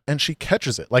English, and she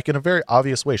catches it, like in a very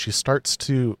obvious way.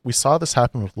 We saw this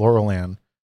happen with Laurel Ann.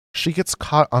 She gets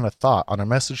caught on a thought, on a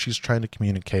message she's trying to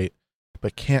communicate,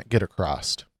 but can't get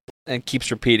across. And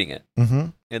keeps repeating it. Mm-hmm.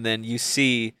 And then you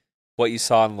see what you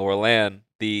saw in Laurel Ann,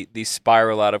 the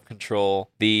spiral out of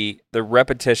control, the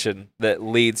repetition that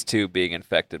leads to being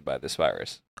infected by this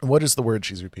virus. What is the word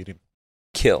she's repeating?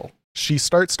 Kill. She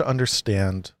starts to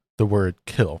understand the word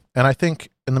kill. And I think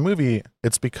in the movie,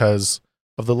 it's because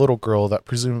of the little girl that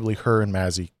presumably her and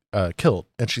Mazzy killed.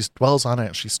 And she dwells on it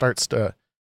and she starts to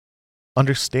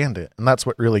understand it. And that's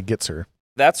what really gets her.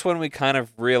 That's when we kind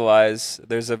of realize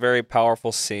there's a very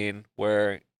powerful scene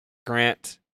where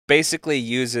Grant basically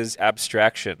uses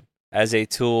abstraction as a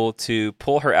tool to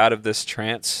pull her out of this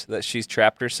trance that she's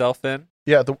trapped herself in.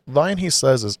 Yeah, the line he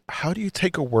says is, how do you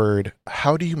take a word?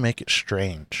 How do you make it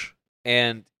strange?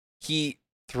 And he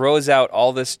throws out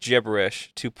all this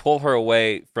gibberish to pull her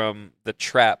away from the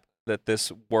trap that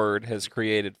this word has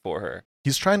created for her.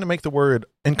 He's trying to make the word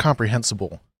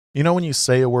incomprehensible. You know when you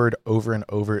say a word over and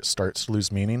over, it starts to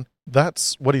lose meaning?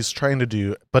 That's what he's trying to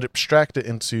do, but abstract it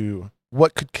into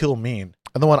what could kill mean.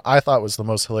 And the one I thought was the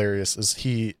most hilarious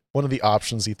is one of the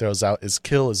options he throws out is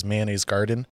kill is mayonnaise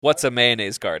garden. What's a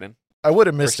mayonnaise garden? I would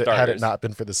have missed For it had it starters. not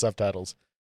been for the subtitles.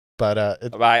 But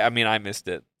I missed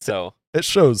it. So, it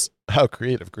shows how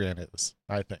creative Grant is,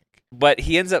 I think. but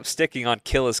he ends up sticking on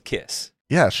kill his kiss.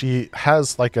 Yeah, she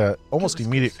has like a almost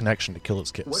immediate connection to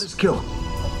Killer's Kiss. What is kill?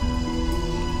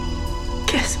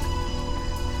 Kiss.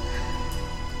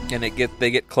 And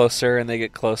they get closer and they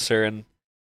get closer and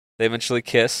they eventually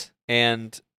kiss.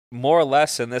 And more or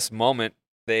less in this moment,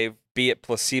 be it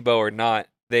placebo or not,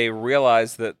 they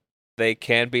realize that they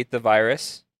can beat the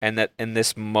virus and that in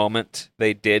this moment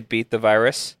they did beat the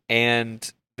virus.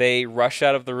 And they rush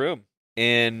out of the room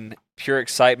in pure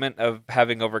excitement of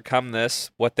having overcome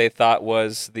this, what they thought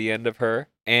was the end of her.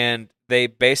 And they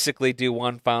basically do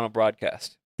one final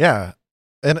broadcast. Yeah.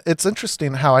 And it's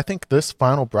interesting how I think this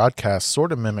final broadcast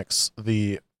sort of mimics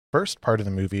the first part of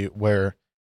the movie where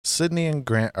Sidney and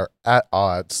Grant are at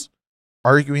odds,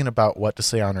 arguing about what to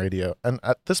say on radio. And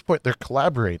at this point, they're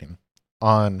collaborating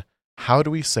on how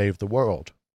do we save the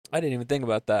world. I didn't even think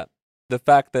about that. The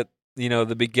fact that,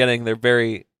 the beginning, they're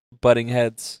very butting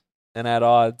heads and at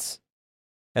odds.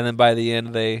 And then by the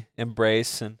end, they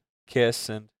embrace and kiss.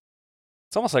 And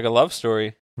it's almost like a love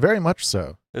story. Very much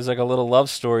so. There's like a little love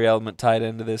story element tied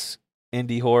into this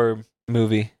indie horror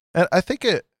movie. And I think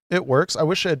it works. I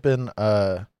wish it had been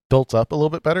built up a little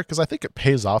bit better because I think it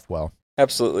pays off well.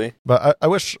 Absolutely. But I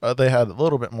wish they had a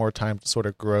little bit more time to sort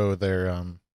of grow their.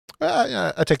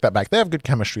 Yeah, I take that back. They have good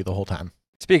chemistry the whole time.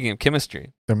 Speaking of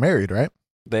chemistry, They're married, right?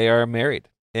 they are married.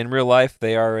 In real life,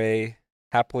 they are a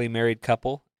happily married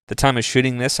couple. The time of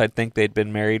shooting this, I think they'd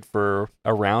been married for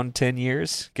around 10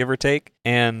 years, give or take.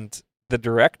 And the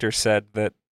director said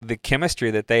that the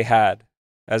chemistry that they had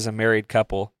as a married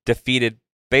couple defeated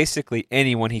basically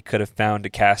anyone he could have found to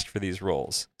cast for these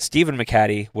roles. Stephen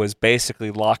McHattie was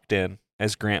basically locked in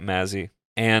as Grant Mazzy,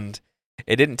 and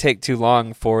it didn't take too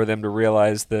long for them to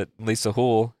realize that Lisa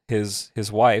Houle, his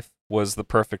wife, was the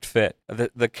perfect fit.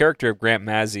 The character of Grant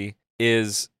Mazzy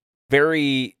is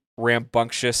very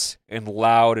rambunctious and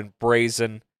loud and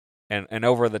brazen and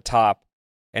over the top,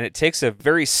 and it takes a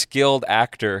very skilled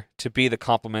actor to be the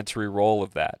complementary role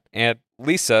of that. And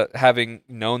Lisa, having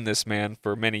known this man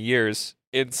for many years,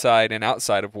 inside and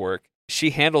outside of work, she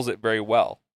handles it very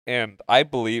well. And I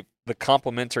believe the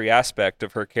complementary aspect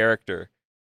of her character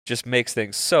just makes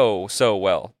things so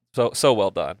well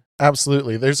done.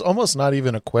 Absolutely. There's almost not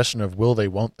even a question of will they,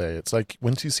 won't they. It's like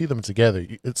once you see them together,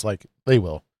 it's like they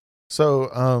will.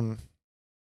 So,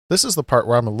 this is the part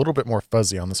where I'm a little bit more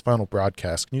fuzzy on this final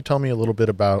broadcast. Can you tell me a little bit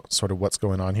about sort of what's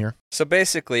going on here? So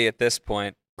basically, at this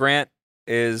point, Grant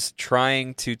is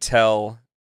trying to tell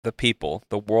the people,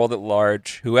 the world at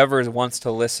large, whoever wants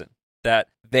to listen, that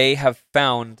they have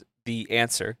found the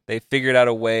answer. They figured out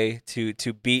a way to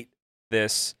beat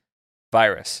this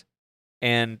virus.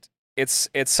 And it's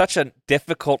such a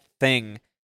difficult thing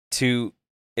to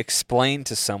explain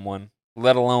to someone,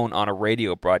 let alone on a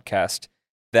radio broadcast,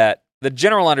 that the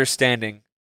general understanding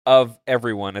of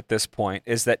everyone at this point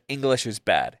is that English is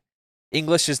bad.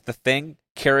 English is the thing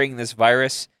carrying this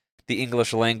virus. The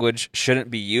English language shouldn't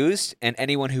be used, and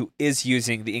anyone who is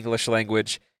using the English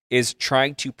language is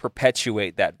trying to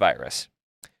perpetuate that virus.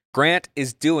 Grant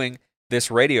is doing this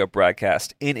radio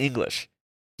broadcast in English.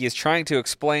 He is trying to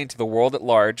explain to the world at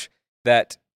large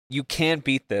that you can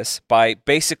beat this by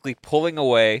basically pulling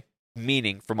away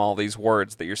meaning from all these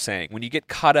words that you're saying. When you get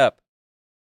caught up,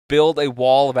 build a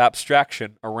wall of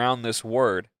abstraction around this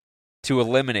word to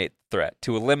eliminate the threat,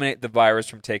 to eliminate the virus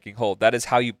from taking hold. That is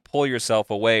how you pull yourself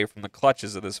away from the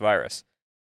clutches of this virus.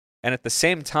 And at the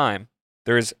same time,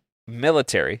 there is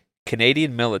military,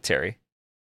 Canadian military,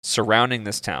 surrounding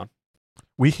this town.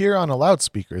 We hear on a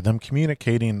loudspeaker them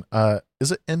communicating,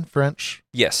 is it in French?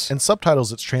 Yes. In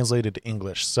subtitles, it's translated to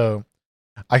English. So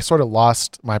I sort of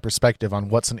lost my perspective on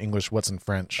what's in English, what's in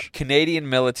French. Canadian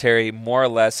military more or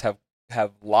less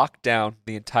have locked down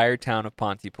the entire town of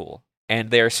Pontypool,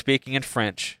 and they are speaking in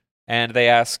French, and they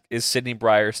ask, is Sidney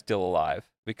Brier still alive?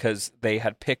 Because they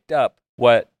had picked up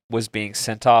what was being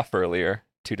sent off earlier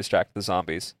to distract the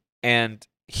zombies. And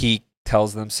he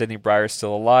tells them Sidney Brier is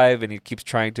still alive, and he keeps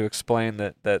trying to explain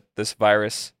that this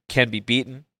virus can be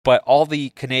beaten. But all the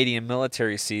Canadian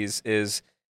military sees is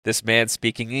this man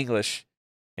speaking English,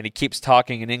 and he keeps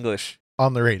talking in English.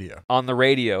 On the radio. On the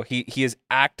radio. He is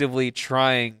actively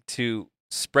trying to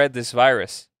spread this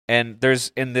virus. And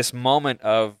there's, in this moment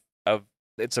of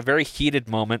it's a very heated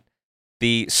moment.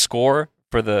 The score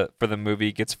for the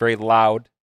movie gets very loud.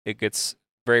 It gets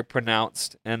very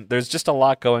pronounced. And there's just a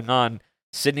lot going on.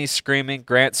 Sidney's screaming,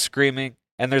 Grant's screaming,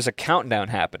 and there's a countdown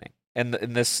happening. And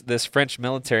this French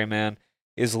military man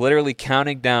is literally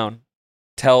counting down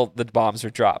till the bombs are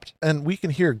dropped. And we can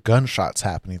hear gunshots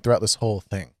happening throughout this whole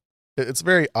thing. It's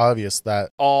very obvious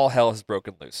that all hell has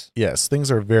broken loose. Yes, things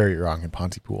are very wrong in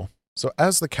Pontypool. So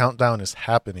as the countdown is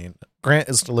happening, Grant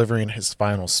is delivering his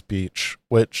final speech,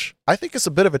 which I think is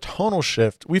a bit of a tonal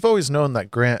shift. We've always known that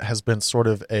Grant has been sort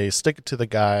of a stick it to the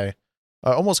guy,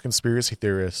 almost conspiracy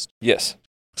theorist. Yes.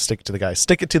 Stick it to the guy.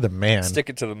 Stick it to the man. Stick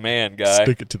it to the man, guy.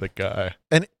 Stick it to the guy.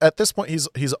 And at this point,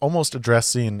 he's almost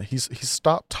addressing, he's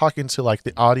stopped talking to like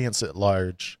the audience at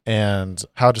large and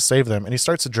how to save them. And he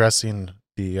starts addressing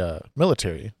the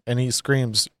military. And he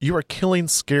screams, "You are killing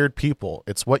scared people.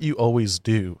 It's what you always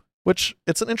do." Which,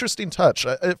 it's an interesting touch.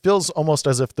 It feels almost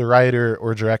as if the writer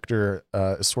or director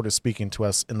is sort of speaking to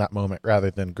us in that moment rather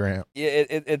than Grant. Yeah,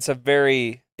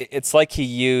 it's like he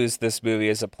used this movie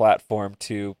as a platform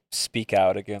to speak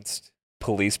out against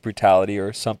police brutality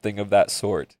or something of that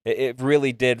sort. It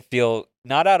really did feel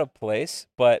not out of place,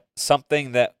 but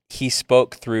something that he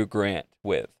spoke through Grant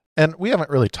with. And we haven't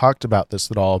really talked about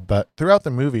this at all, but throughout the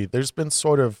movie, there's been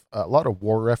sort of a lot of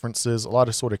war references, a lot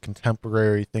of sort of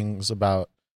contemporary things about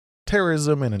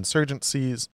terrorism and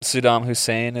insurgencies. Saddam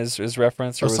Hussein is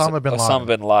referenced? Or Osama bin Laden. Osama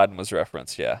bin Laden was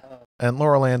referenced, yeah. And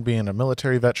Laura Land being a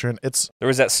military veteran, there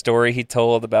was that story he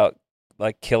told about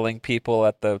like killing people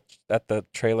at the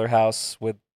trailer house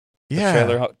with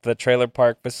Yeah. The trailer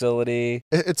park facility.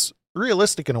 It's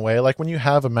realistic in a way. Like when you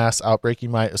have a mass outbreak, you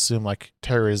might assume like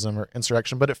terrorism or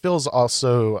insurrection, but it feels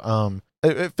also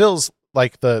it feels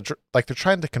like they're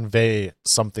trying to convey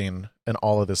something in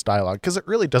all of this dialogue, because it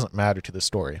really doesn't matter to the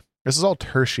story. This is all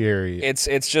tertiary. It's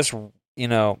just,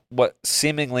 what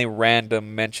seemingly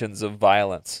random mentions of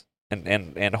violence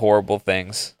and horrible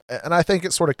things. And I think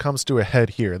it sort of comes to a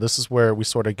head here. This is where we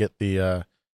sort of get the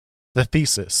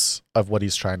thesis of what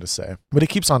he's trying to say. But he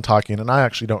keeps on talking, and I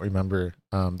actually don't remember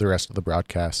the rest of the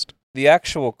broadcast. The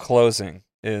actual closing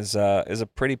is a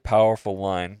pretty powerful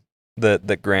line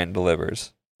that Grant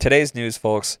delivers. Today's news,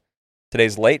 folks.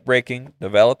 Today's late-breaking,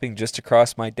 developing just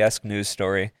across my desk news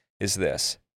story is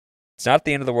this. It's not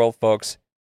the end of the world, folks.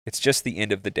 It's just the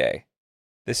end of the day.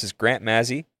 This is Grant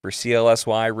Mazzy for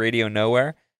CLSY Radio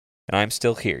Nowhere, and I'm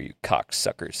still here, you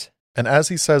cocksuckers. And as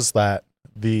he says that,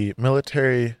 the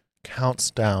military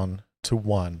counts down to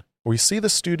 1. We see the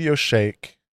studio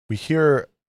shake. We hear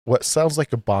what sounds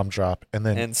like a bomb drop, and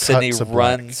then Sidney cut to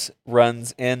black.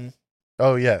 runs in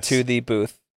Oh yes, to the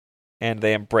booth, and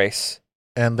they embrace,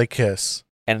 and they kiss.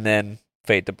 and then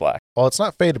fade to black. Well, it's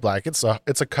not fade to black. It's a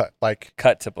cut. Like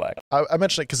Cut to black. I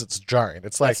mentioned it because it's jarring.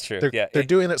 It's like That's true. they're Yeah, they're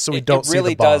doing it so we don't It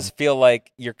really see the bomb. does feel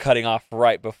like you're cutting off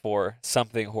right before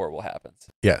something horrible happens.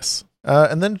 Yes.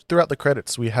 And then throughout the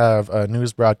credits, we have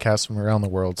news broadcasts from around the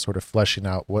world sort of fleshing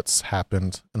out what's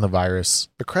happened in the virus.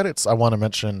 The credits, I want to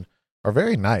mention, are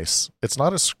very nice. It's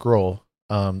not a scroll.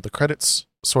 The credits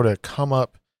sort of come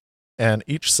up, and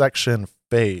each section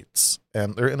fades,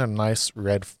 and they're in a nice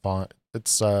red font.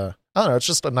 It's, I don't know, it's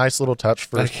just a nice little touch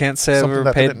for I can't say I've something ever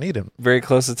that they paid didn't need him. very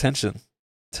close attention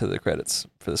to the credits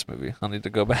for this movie. I'll need to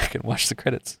go back and watch the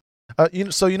credits. So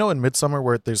in Midsommar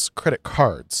where there's credit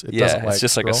cards, it Yeah, doesn't it's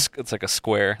just scroll. it's like a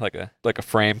square, like a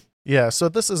frame. Yeah, so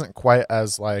this isn't quite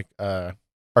as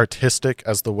artistic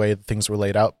as the way things were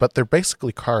laid out, but they're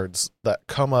basically cards that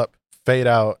come up, fade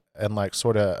out, and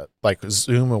sort of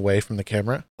zoom away from the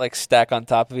camera. Like stack on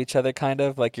top of each other, kind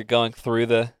of like you're going through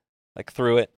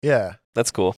through it. Yeah,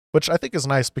 That's cool. which I think is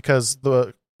nice because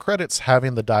the credits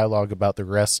having the dialogue about the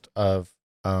rest of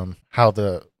how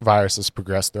the virus has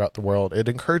progressed throughout the world, it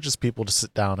encourages people to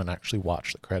sit down and actually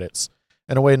watch the credits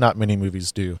in a way not many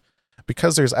movies do,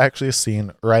 because there's actually a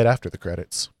scene right after the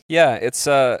credits. Yeah, it's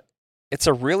a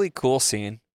really cool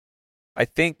scene. I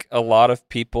think a lot of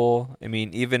people, I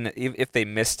mean, even if they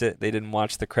missed it, they didn't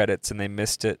watch the credits and they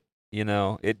missed it,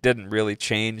 it didn't really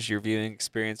change your viewing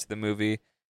experience of the movie.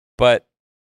 But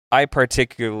I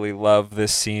particularly love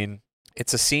this scene.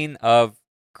 It's a scene of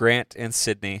Grant and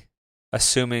Sidney,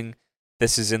 assuming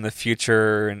this is in the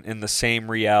future and in the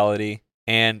same reality,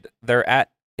 and they're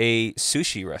at a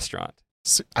sushi restaurant.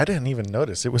 I didn't even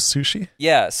notice it was sushi.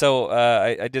 Yeah, so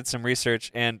I did some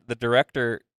research, and the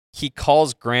director, he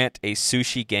calls Grant a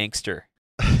sushi gangster.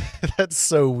 That's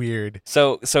so weird.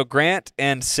 So Grant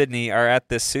and Sidney are at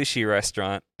this sushi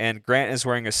restaurant, and Grant is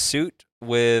wearing a suit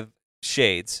with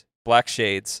shades, black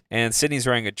shades, and Sidney's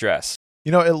wearing a dress.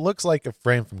 It looks like a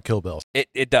frame from Kill Bill.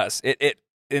 It does. It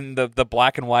in the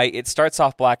black and white, it starts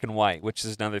off black and white, which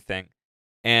is another thing.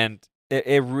 And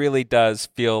it really does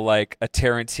feel like a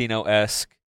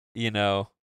Tarantino-esque,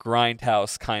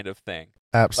 grindhouse kind of thing.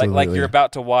 Absolutely. Like you're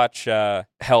about to watch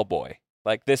Hellboy.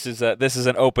 Like this is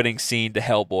an opening scene to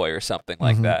Hellboy or something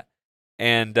like Mhm. that.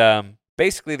 And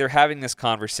basically they're having this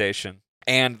conversation,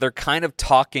 and they're kind of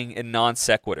talking in non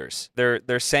sequiturs.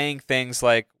 They're saying things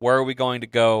like, "Where are we going to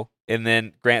go?" And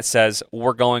then Grant says,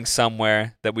 "We're going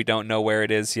somewhere that we don't know where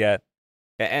it is yet."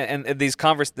 And this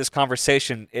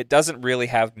conversation, it doesn't really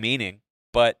have meaning.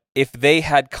 But if they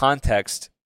had context,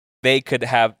 they could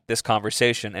have this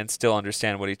conversation and still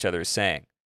understand what each other is saying.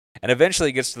 And eventually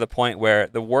it gets to the point where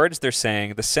the words they're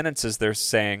saying, the sentences they're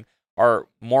saying, are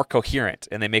more coherent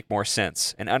and they make more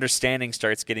sense. And understanding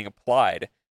starts getting applied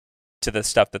to the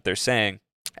stuff that they're saying.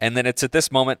 And then it's at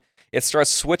this moment, it starts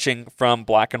switching from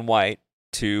black and white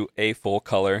to a full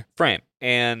color frame.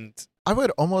 And I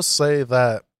would almost say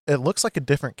that it looks like a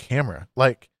different camera.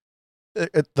 Like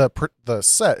the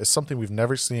set is something we've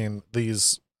never seen.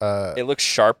 These it looks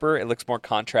sharper. It looks more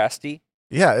contrasty.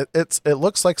 yeah, it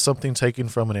looks like something taken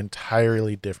from an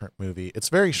entirely different movie. It's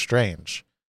very strange.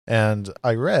 And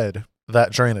I read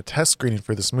that during a test screening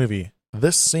for this movie,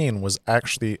 this scene was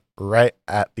actually right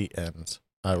at the end,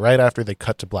 right after they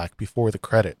cut to black before the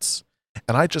credits.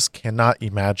 And I just cannot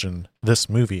imagine this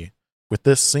movie with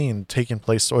this scene taking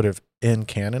place sort of in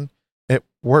canon. It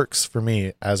works for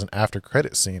me as an after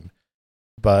credit scene,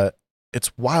 but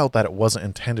it's wild that it wasn't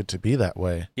intended to be that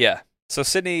way. Yeah. So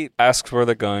Sidney asks where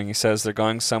they're going. He says they're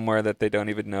going somewhere that they don't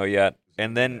even know yet.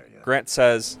 And then Grant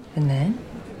says, And then?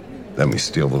 Let me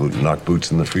steal the loot and knock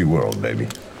boots in the free world, baby.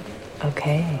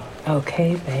 Okay.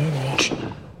 Okay,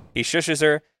 baby. He shushes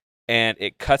her, and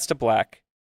it cuts to black,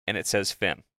 and it says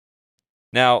Finn.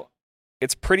 Now,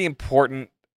 it's pretty important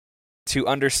to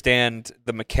understand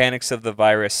the mechanics of the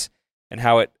virus and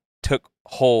how it took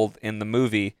hold in the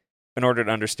movie in order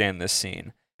to understand this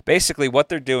scene. Basically, what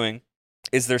they're doing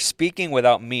is they're speaking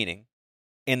without meaning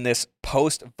in this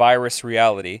post-virus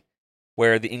reality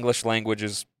where the English language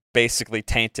is basically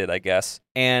tainted, I guess,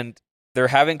 and they're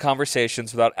having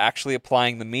conversations without actually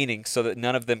applying the meaning so that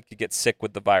none of them could get sick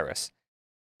with the virus.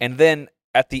 And then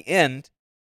at the end,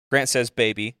 Grant says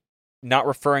baby, not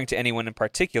referring to anyone in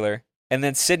particular, and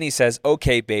then Sidney says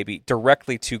okay baby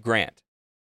directly to Grant,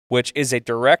 which is a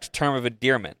direct term of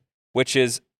endearment, which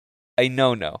is a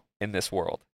no-no in this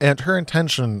world. And her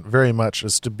intention very much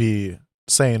is to be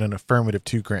saying an affirmative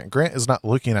to Grant. Grant is not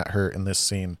looking at her in this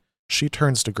scene. She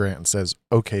turns to Grant and says,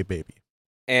 okay, baby.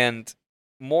 And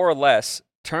more or less,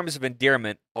 terms of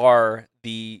endearment are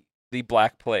the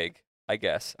Black Plague, I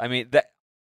guess. I mean, that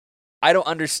I don't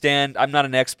understand. I'm not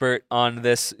an expert on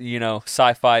this,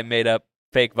 sci-fi made-up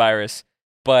fake virus.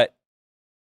 But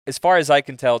as far as I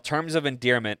can tell, terms of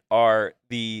endearment are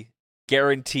the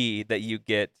guarantee that you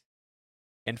get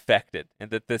infected and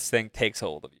that this thing takes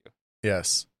hold of you.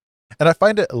 Yes. And I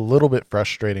find it a little bit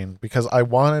frustrating because I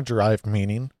want to derive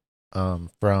meaning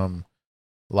from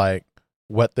like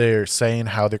what they're saying,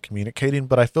 how they're communicating,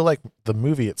 but I feel like the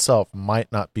movie itself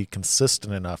might not be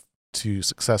consistent enough to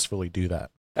successfully do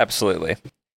that. Absolutely.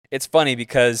 It's funny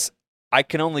because I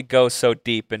can only go so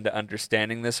deep into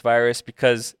understanding this virus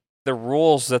because the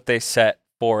rules that they set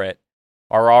for it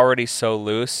are already so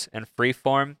loose and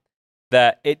freeform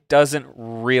that it doesn't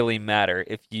really matter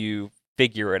if you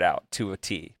figure it out to a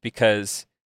T, because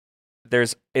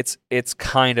it's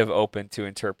kind of open to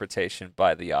interpretation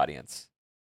by the audience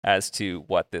as to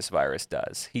what this virus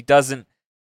does. He doesn't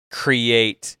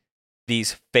create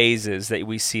these phases that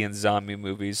we see in zombie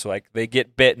movies, like they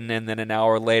get bitten and then an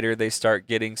hour later they start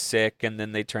getting sick and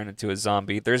then they turn into a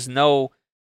zombie. There's no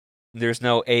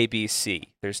ABC.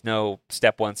 There's no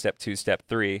step 1, step 2, step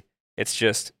 3. It's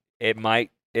just it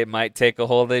might take a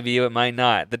hold of you, it might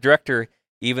not. The director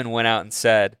even went out and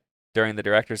said during the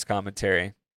director's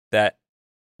commentary that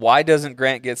why doesn't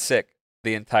Grant get sick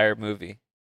the entire movie?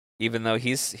 Even though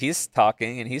he's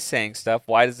talking and he's saying stuff,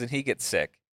 why doesn't he get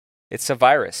sick? It's a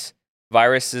virus.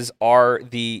 Viruses are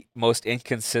the most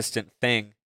inconsistent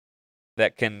thing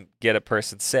that can get a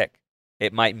person sick.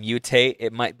 It might mutate,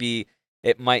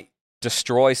 it might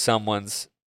destroy someone's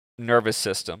nervous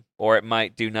system, or it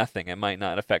might do nothing. It might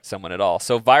not affect someone at all.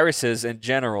 So viruses in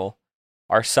general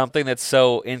are something that's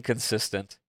so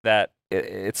inconsistent that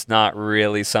it's not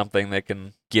really something that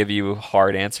can give you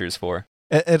hard answers for.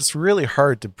 It's really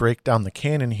hard to break down the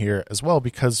canon here as well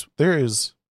because there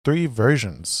is 3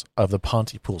 versions of the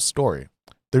Pontypool story.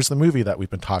 There's the movie that we've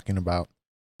been talking about.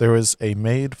 There was a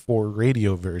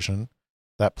made-for-radio version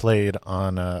that played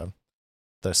on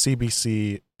the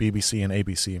CBC, BBC, and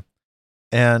ABC.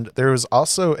 And there was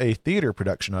also a theater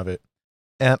production of it.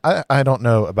 And I don't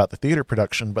know about the theater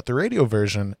production, but the radio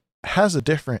version has a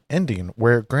different ending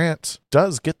where Grant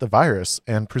does get the virus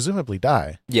and presumably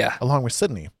die. Yeah. Along with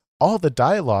Sidney. All the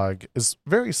dialogue is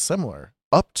very similar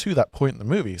up to that point in the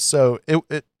movie. So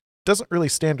it doesn't really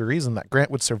stand to reason that Grant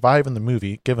would survive in the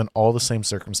movie given all the same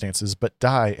circumstances, but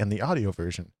die in the audio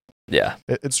version. Yeah.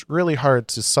 It's really hard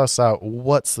to suss out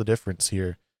what's the difference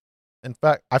here. In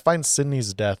fact, I find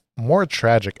Sidney's death more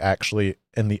tragic, actually,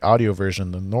 in the audio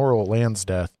version than Nora Land's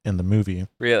death in the movie.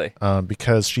 Really?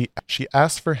 Because she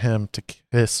asked for him to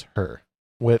kiss her,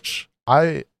 which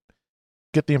I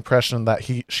get the impression that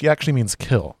she actually means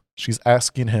kill. She's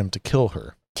asking him to kill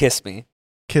her. Kiss me.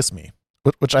 Kiss me.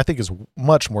 Which I think is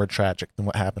much more tragic than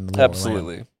what happened in Nora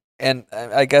Absolutely. Land. And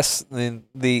I guess the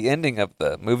ending of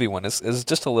the movie one is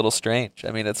just a little strange.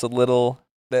 I mean, it's a little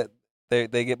that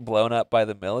they get blown up by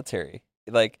the military.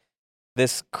 Like,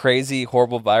 this crazy,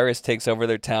 horrible virus takes over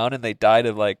their town and they died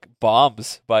of, like,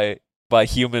 bombs by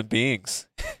human beings.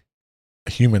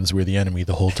 Humans were the enemy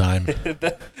the whole time.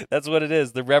 That's what it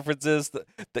is. The references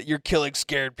that you're killing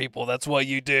scared people. That's what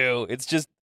you do. It's just,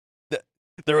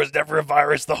 there was never a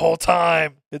virus the whole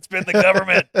time. It's been the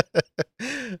government.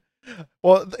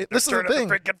 Well, this is the thing.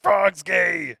 The freaking frogs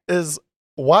gay. Is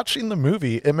watching the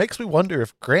movie, it makes me wonder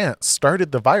if Grant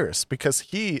started the virus because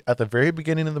he, at the very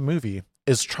beginning of the movie,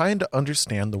 is trying to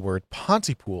understand the word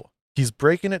Pontypool. He's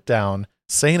breaking it down,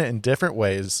 saying it in different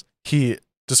ways. He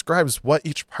describes what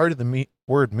each part of the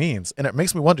word means. And it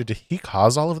makes me wonder, did he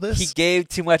cause all of this? He gave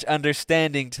too much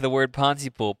understanding to the word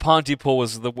Pontypool. Pontypool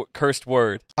was the cursed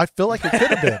word. I feel like it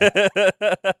could have been.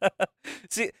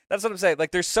 See, that's what I'm saying.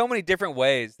 Like, there's so many different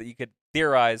ways that you could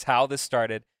theorize how this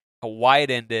started, why it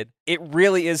ended. It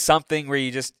really is something where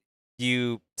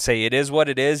you say it is what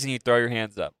it is and you throw your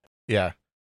hands up. Yeah.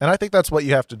 And I think that's what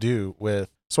you have to do with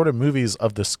sort of movies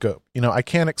of this scope. You know, I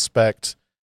can't expect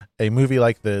a movie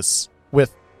like this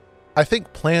with, I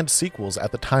think, planned sequels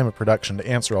at the time of production to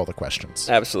answer all the questions.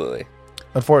 Absolutely.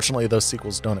 Unfortunately, those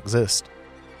sequels don't exist.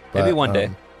 Maybe one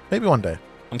day. Maybe one day.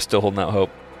 I'm still holding out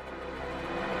hope.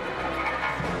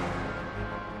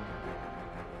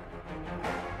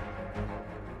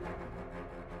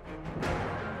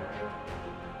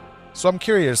 So I'm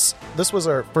curious, this was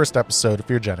our first episode of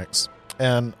Feargenics,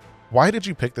 and why did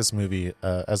you pick this movie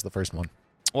as the first one?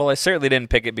 Well, I certainly didn't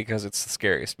pick it because it's the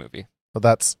scariest movie. Well,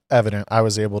 that's evident. I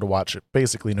was able to watch it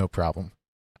basically no problem.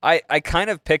 I kind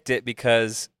of picked it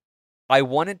because I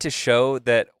wanted to show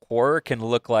that horror can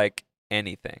look like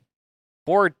anything.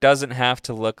 Horror doesn't have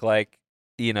to look like,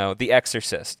 The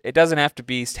Exorcist. It doesn't have to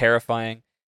be terrifying.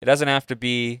 It doesn't have to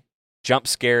be jump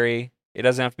scary. It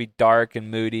doesn't have to be dark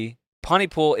and moody.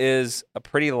 Pontypool is a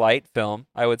pretty light film,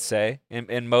 I would say.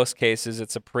 In most cases,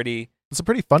 it's a pretty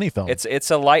funny film.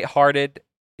 It's a lighthearted,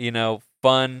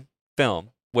 fun film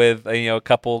with a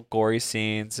couple gory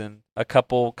scenes and a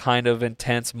couple kind of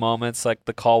intense moments, like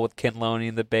the call with Ken Loney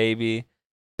and the baby.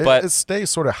 But it stays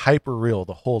sort of hyper real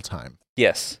the whole time.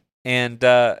 Yes, and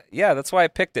that's why I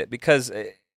picked it, because,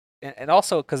 and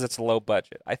also because it's low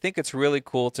budget. I think it's really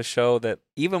cool to show that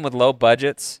even with low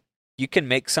budgets, you can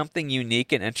make something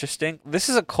unique and interesting. This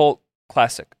is a cult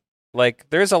classic. Like,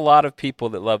 there's a lot of people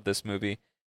that love this movie,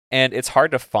 and it's hard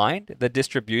to find. The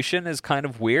distribution is kind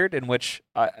of weird, in which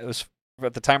it was,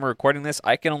 at the time of recording this,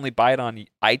 I can only buy it on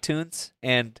iTunes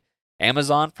and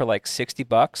Amazon for like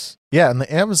 $60. Yeah, and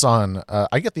the Amazon,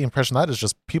 I get the impression that is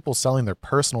just people selling their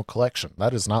personal collection.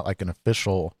 That is not like an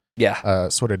official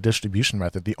sort of distribution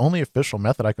method. The only official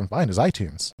method I can find is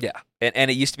iTunes. Yeah, and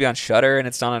it used to be on Shudder, and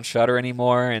it's not on Shudder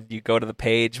anymore, and you go to the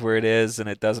page where it is, and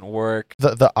it doesn't work.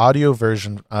 The audio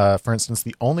version, for instance,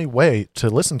 the only way to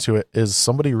listen to it is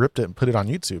somebody ripped it and put it on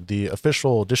YouTube. The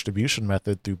official distribution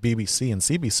method through BBC and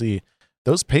CBC,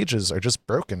 those pages are just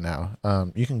broken now.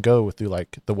 You can go through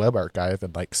like the web archive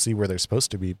and like see where they're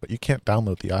supposed to be, but you can't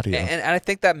download the audio. And I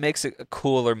think that makes it a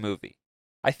cooler movie.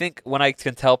 I think when I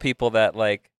can tell people that,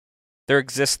 like, there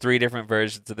exists 3 different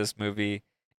versions of this movie,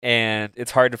 and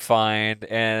it's hard to find,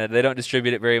 and they don't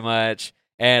distribute it very much,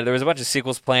 and there was a bunch of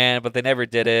sequels planned, but they never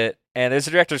did it, and there's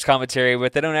a director's commentary,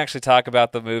 but they don't actually talk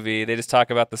about the movie. They just talk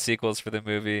about the sequels for the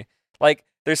movie. Like,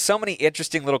 there's so many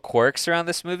interesting little quirks around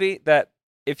this movie that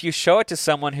if you show it to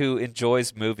someone who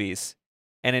enjoys movies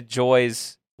and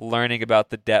enjoys learning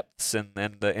about the depths and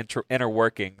the inner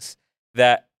workings,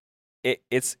 that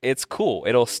it's cool.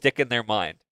 It'll stick in their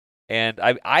mind. And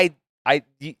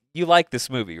you like this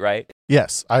movie, right?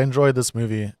 Yes, I enjoyed this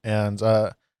movie, and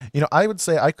I would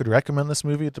say I could recommend this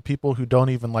movie to people who don't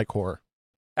even like horror.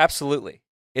 Absolutely.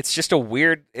 It's just a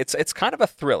weird. It's kind of a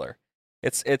thriller.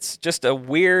 It's just a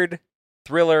weird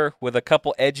thriller with a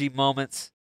couple edgy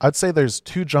moments. I'd say there's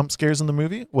 2 jump scares in the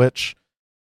movie, which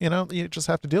you just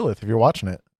have to deal with if you're watching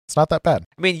it. It's not that bad.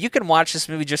 I mean, you can watch this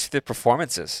movie just for the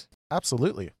performances.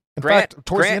 Absolutely. In fact,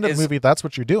 towards the end of the movie, that's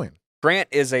what you're doing. Grant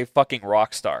is a fucking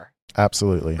rock star.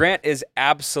 Absolutely. Grant is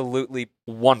absolutely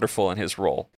wonderful in his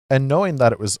role. And knowing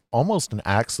that it was almost an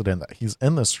accident that he's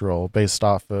in this role based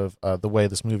off of the way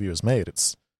this movie was made,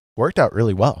 it's worked out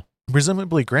really well.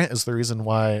 Presumably, Grant is the reason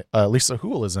why Lisa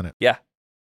Houle is in it. Yeah,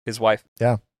 his wife.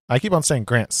 Yeah. I keep on saying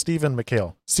Grant. Stephen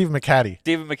McCaddy.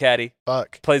 Stephen McCaddy.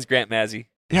 Fuck. Plays Grant Mazzy.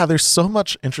 Yeah, there's so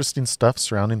much interesting stuff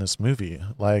surrounding this movie.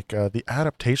 Like, the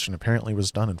adaptation apparently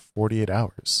was done in 48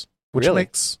 hours. Which really?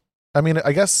 makes... I mean,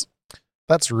 I guess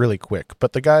that's really quick.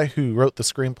 But the guy who wrote the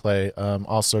screenplay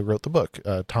also wrote the book,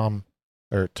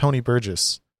 Tony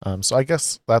Burgess. So I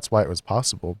guess that's why it was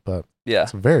possible. But yeah,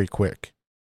 it's very quick.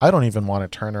 I don't even want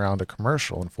to turn around a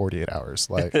commercial in 48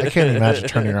 hours. Like, I can't imagine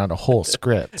turning around a whole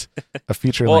script, a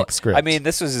feature-length script. I mean,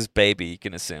 this was his baby, you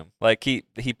can assume. Like, he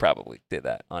probably did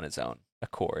that on his own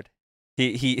accord.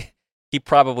 He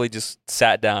probably just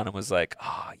sat down and was like,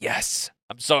 "Oh, yes,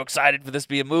 I'm so excited for this to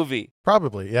be a movie."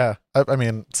 Probably, yeah. I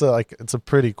mean, it's a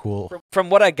pretty cool.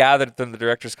 From what I gathered from the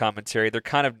director's commentary, they're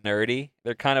kind of nerdy.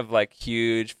 They're kind of like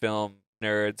huge film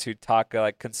nerds who talk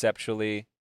like conceptually,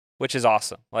 which is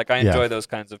awesome. Like, I enjoy those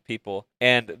kinds of people.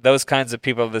 And those kinds of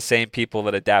people are the same people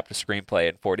that adapt a screenplay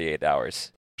in 48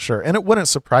 hours. Sure. And it wouldn't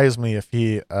surprise me if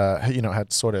he,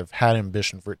 had sort of had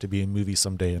ambition for it to be a movie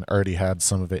someday and already had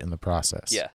some of it in the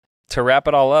process. Yeah. to wrap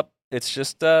it all up, it's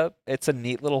just it's a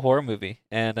neat little horror movie,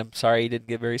 and I'm sorry you didn't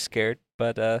get very scared,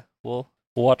 but we'll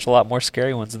watch a lot more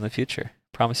scary ones in the future.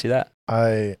 Promise you that.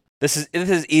 This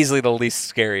is easily the least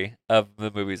scary of the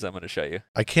movies I'm going to show you.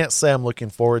 I can't say I'm looking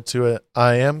forward to it.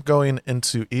 I am going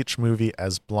into each movie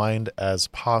as blind as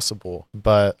possible,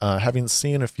 but having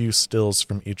seen a few stills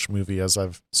from each movie as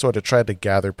I've sort of tried to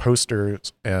gather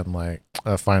posters and like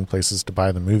find places to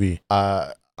buy the movie,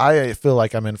 I feel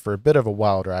like I'm in for a bit of a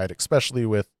wild ride, especially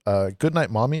with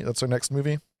Goodnight Mommy. That's our next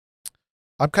movie.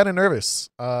 I'm kind of nervous.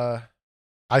 I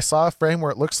saw a frame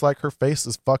where it looks like her face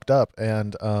is fucked up,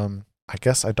 and I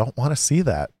guess I don't want to see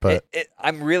that, but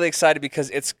I'm really excited because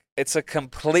it's a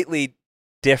completely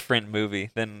different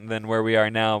movie than where we are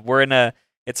now.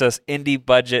 It's a indie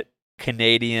budget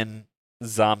Canadian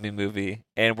zombie movie,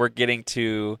 and we're getting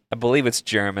to, I believe it's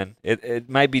German. It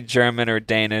might be German or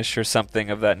Danish or something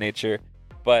of that nature,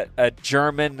 but a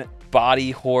German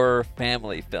body horror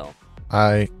family film.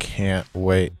 I can't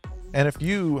wait. And if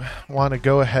you want to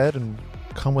go ahead and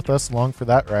come with us along for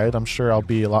that ride, I'm sure I'll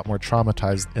be a lot more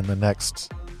traumatized in the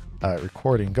next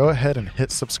recording. Go ahead and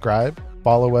hit subscribe.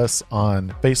 Follow us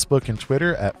on Facebook and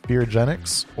Twitter at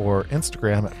Feargenics, or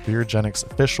Instagram at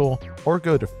FeargenicsOfficial, or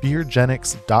go to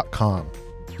feargenics.com.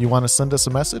 You want to send us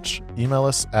a message? Email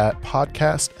us at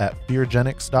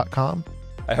podcast@feargenics.com.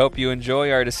 I hope you enjoy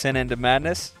our descent into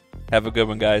madness. Have a good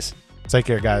one, guys. Take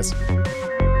care, guys.